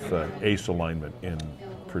involved with Ace Alignment in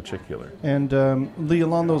particular. And Lee,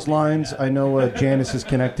 along those lines, I know Janice is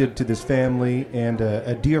connected to this family, and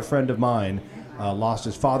a dear friend of mine lost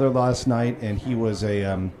his father last night, and he was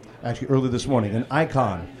actually early this morning, an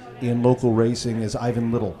icon in local racing is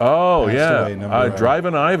Ivan Little. Oh, Passed yeah. away,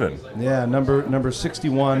 Driving Ivan. Yeah, number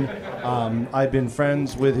 61. I've been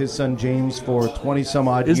friends with his son James for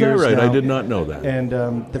 20-some-odd years. Is that right? now. I did not know that. And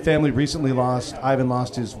the family recently Ivan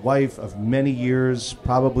lost his wife of many years,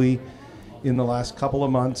 probably in the last couple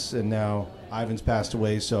of months, and now Ivan's passed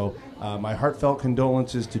away. So my heartfelt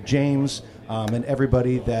condolences to James and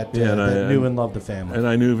everybody that knew and loved the family. And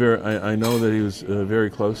I know that he was very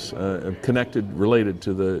close, connected, related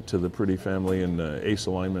to the Prudy family and Ace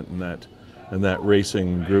Alignment and that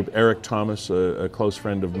racing group. Eric Thomas, a close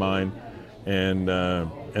friend of mine, and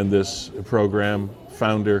this program,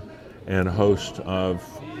 founder and host of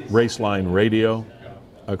Raceline Radio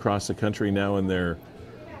across the country, now in their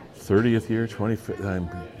 30th year, 25th.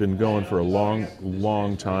 I've been going for a long,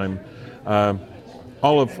 long time.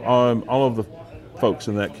 All of the folks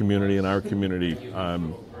in that community, in our community,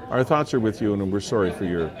 our thoughts are with you, and we're sorry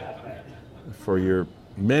for your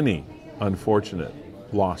many unfortunate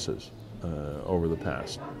losses over the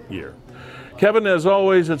past year. Kevin, as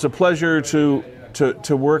always, it's a pleasure to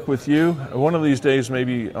work with you. One of these days,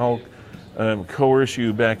 maybe I'll coerce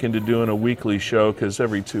you back into doing a weekly show, because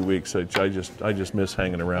every 2 weeks I just miss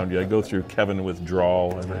hanging around you. I go through Kevin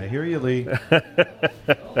withdrawal. I hear you, Lee.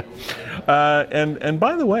 And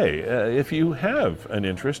by the way, if you have an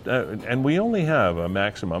interest, and we only have a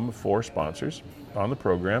maximum of 4 sponsors on the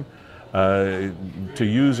program, to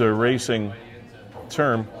use a racing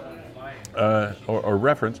term or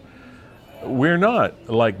reference, we're not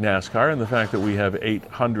like NASCAR in the fact that we have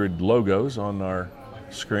 800 logos on our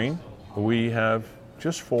screen. We have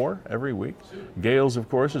just 4 every week. Gales, of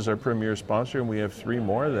course, is our premier sponsor, and we have 3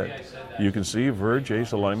 more that you can see: Verge,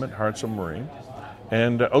 Ace Alignment, Hearts of Marine.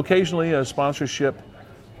 And occasionally a sponsorship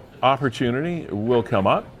opportunity will come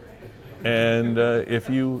up. And if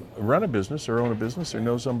you run a business or own a business or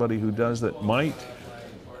know somebody who does that might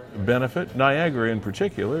benefit, Niagara in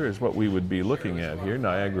particular is what we would be looking at here,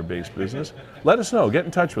 Niagara-based business, let us know. Get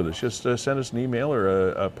in touch with us. Just send us an email or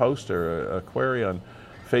a post or a query on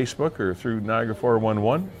Facebook or through Niagara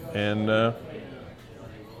 411, and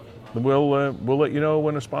we'll let you know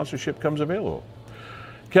when a sponsorship comes available.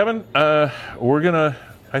 Kevin, we're gonna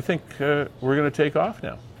take off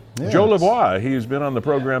now. Yeah, Joe Lavoie, he's been on the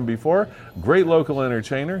program before, great local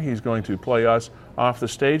entertainer. He's going to play us off the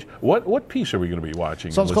stage. What piece are we going to be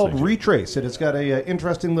watching? So it's called Retrace, and it's got a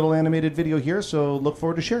interesting little animated video here, so look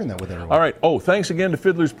forward to sharing that with everyone. All right. Oh, thanks again to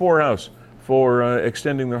Fiddler's Poorhouse for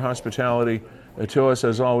extending their hospitality to us.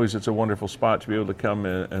 As always, it's a wonderful spot to be able to come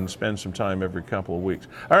and spend some time every couple of weeks.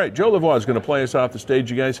 All right, Joe Lavoie is going to play us off the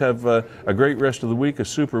stage. You guys have a great rest of the week, a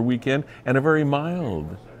super weekend, and a very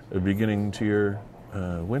mild beginning to your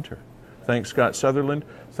winter. Thanks, Scott Sutherland.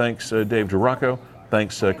 Thanks, Dave DeRocco.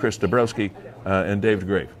 Thanks, Chris Dabrowski and Dave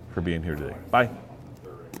DeGrave for being here today. Bye.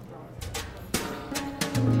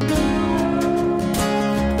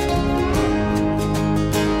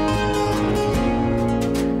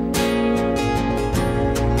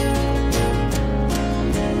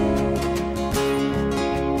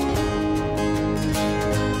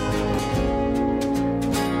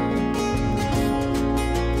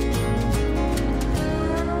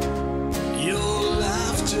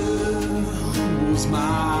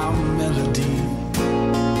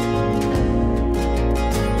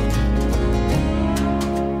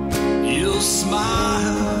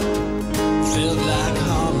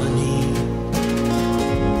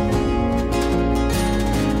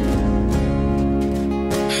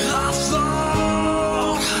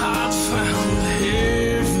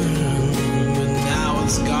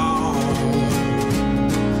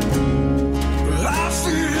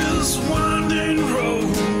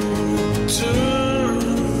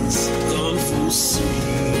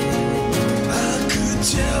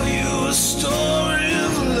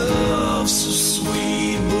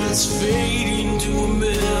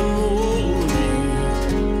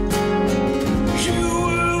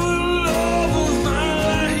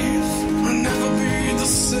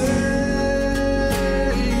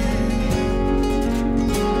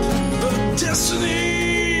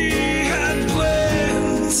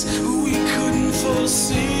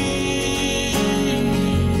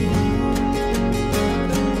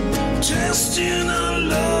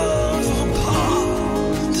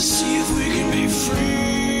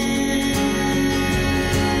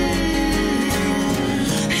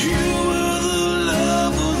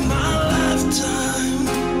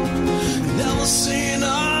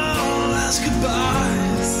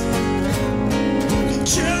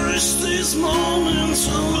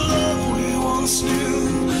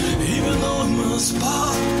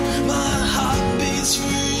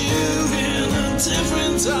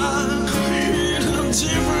 Different time in a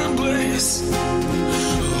different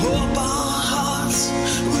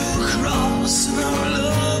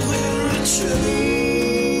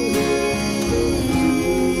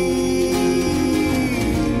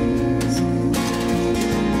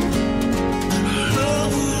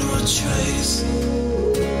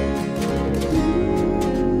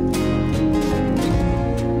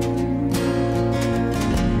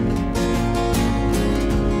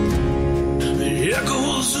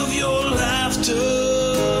of your laughter,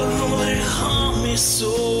 they haunt me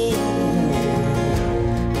so.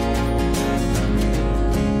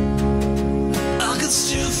 I can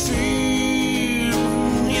still feel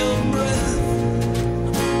your breath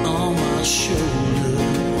on my shoulder.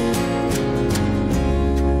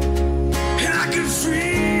 I can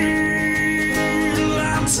feel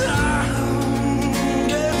our time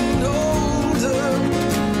getting older.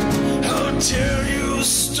 I'll tell you a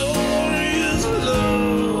story of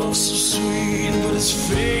love so sweet, but it's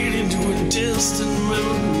fading to a distant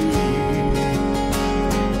memory.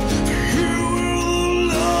 You were the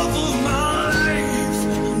love of my life,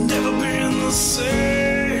 never been the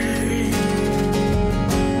same.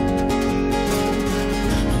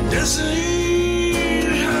 Destiny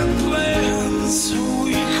had plans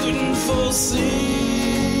we couldn't foresee.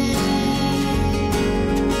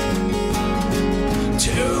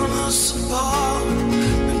 Tearing us apart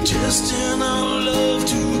and testing our love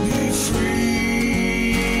to be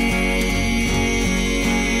free.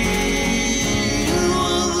 You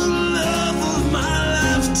were the love of my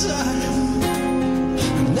lifetime,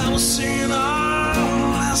 and I was saying our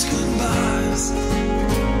last goodbyes.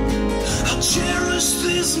 I'll cherish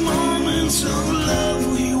these moments of love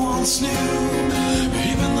we once knew,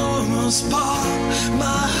 even though it must part.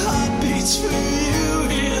 My heart beats for you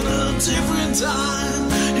in a different time,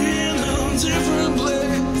 in a different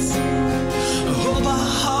place. I hope our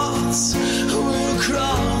hearts will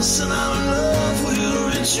cross and our love will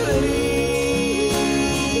retreat.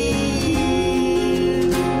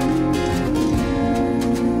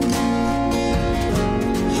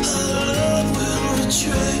 Our love will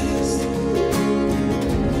retrace.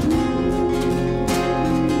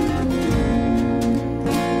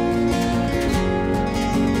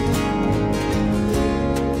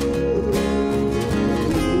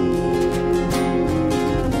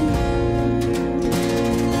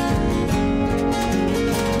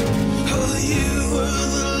 Oh, you were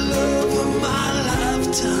the love of my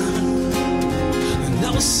lifetime, and I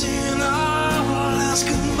was seeing our last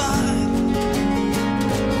goodbye.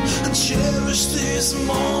 I cherish these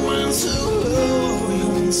moments of love we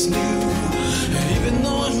once knew, even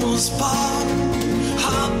though it was part.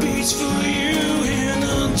 Heartbeats for you in a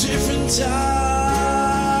different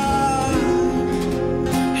time,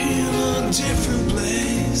 in a different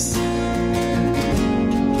place, in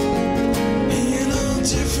a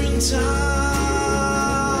different time,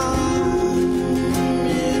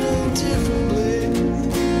 in a different place,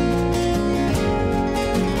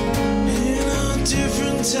 in a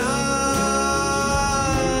different time.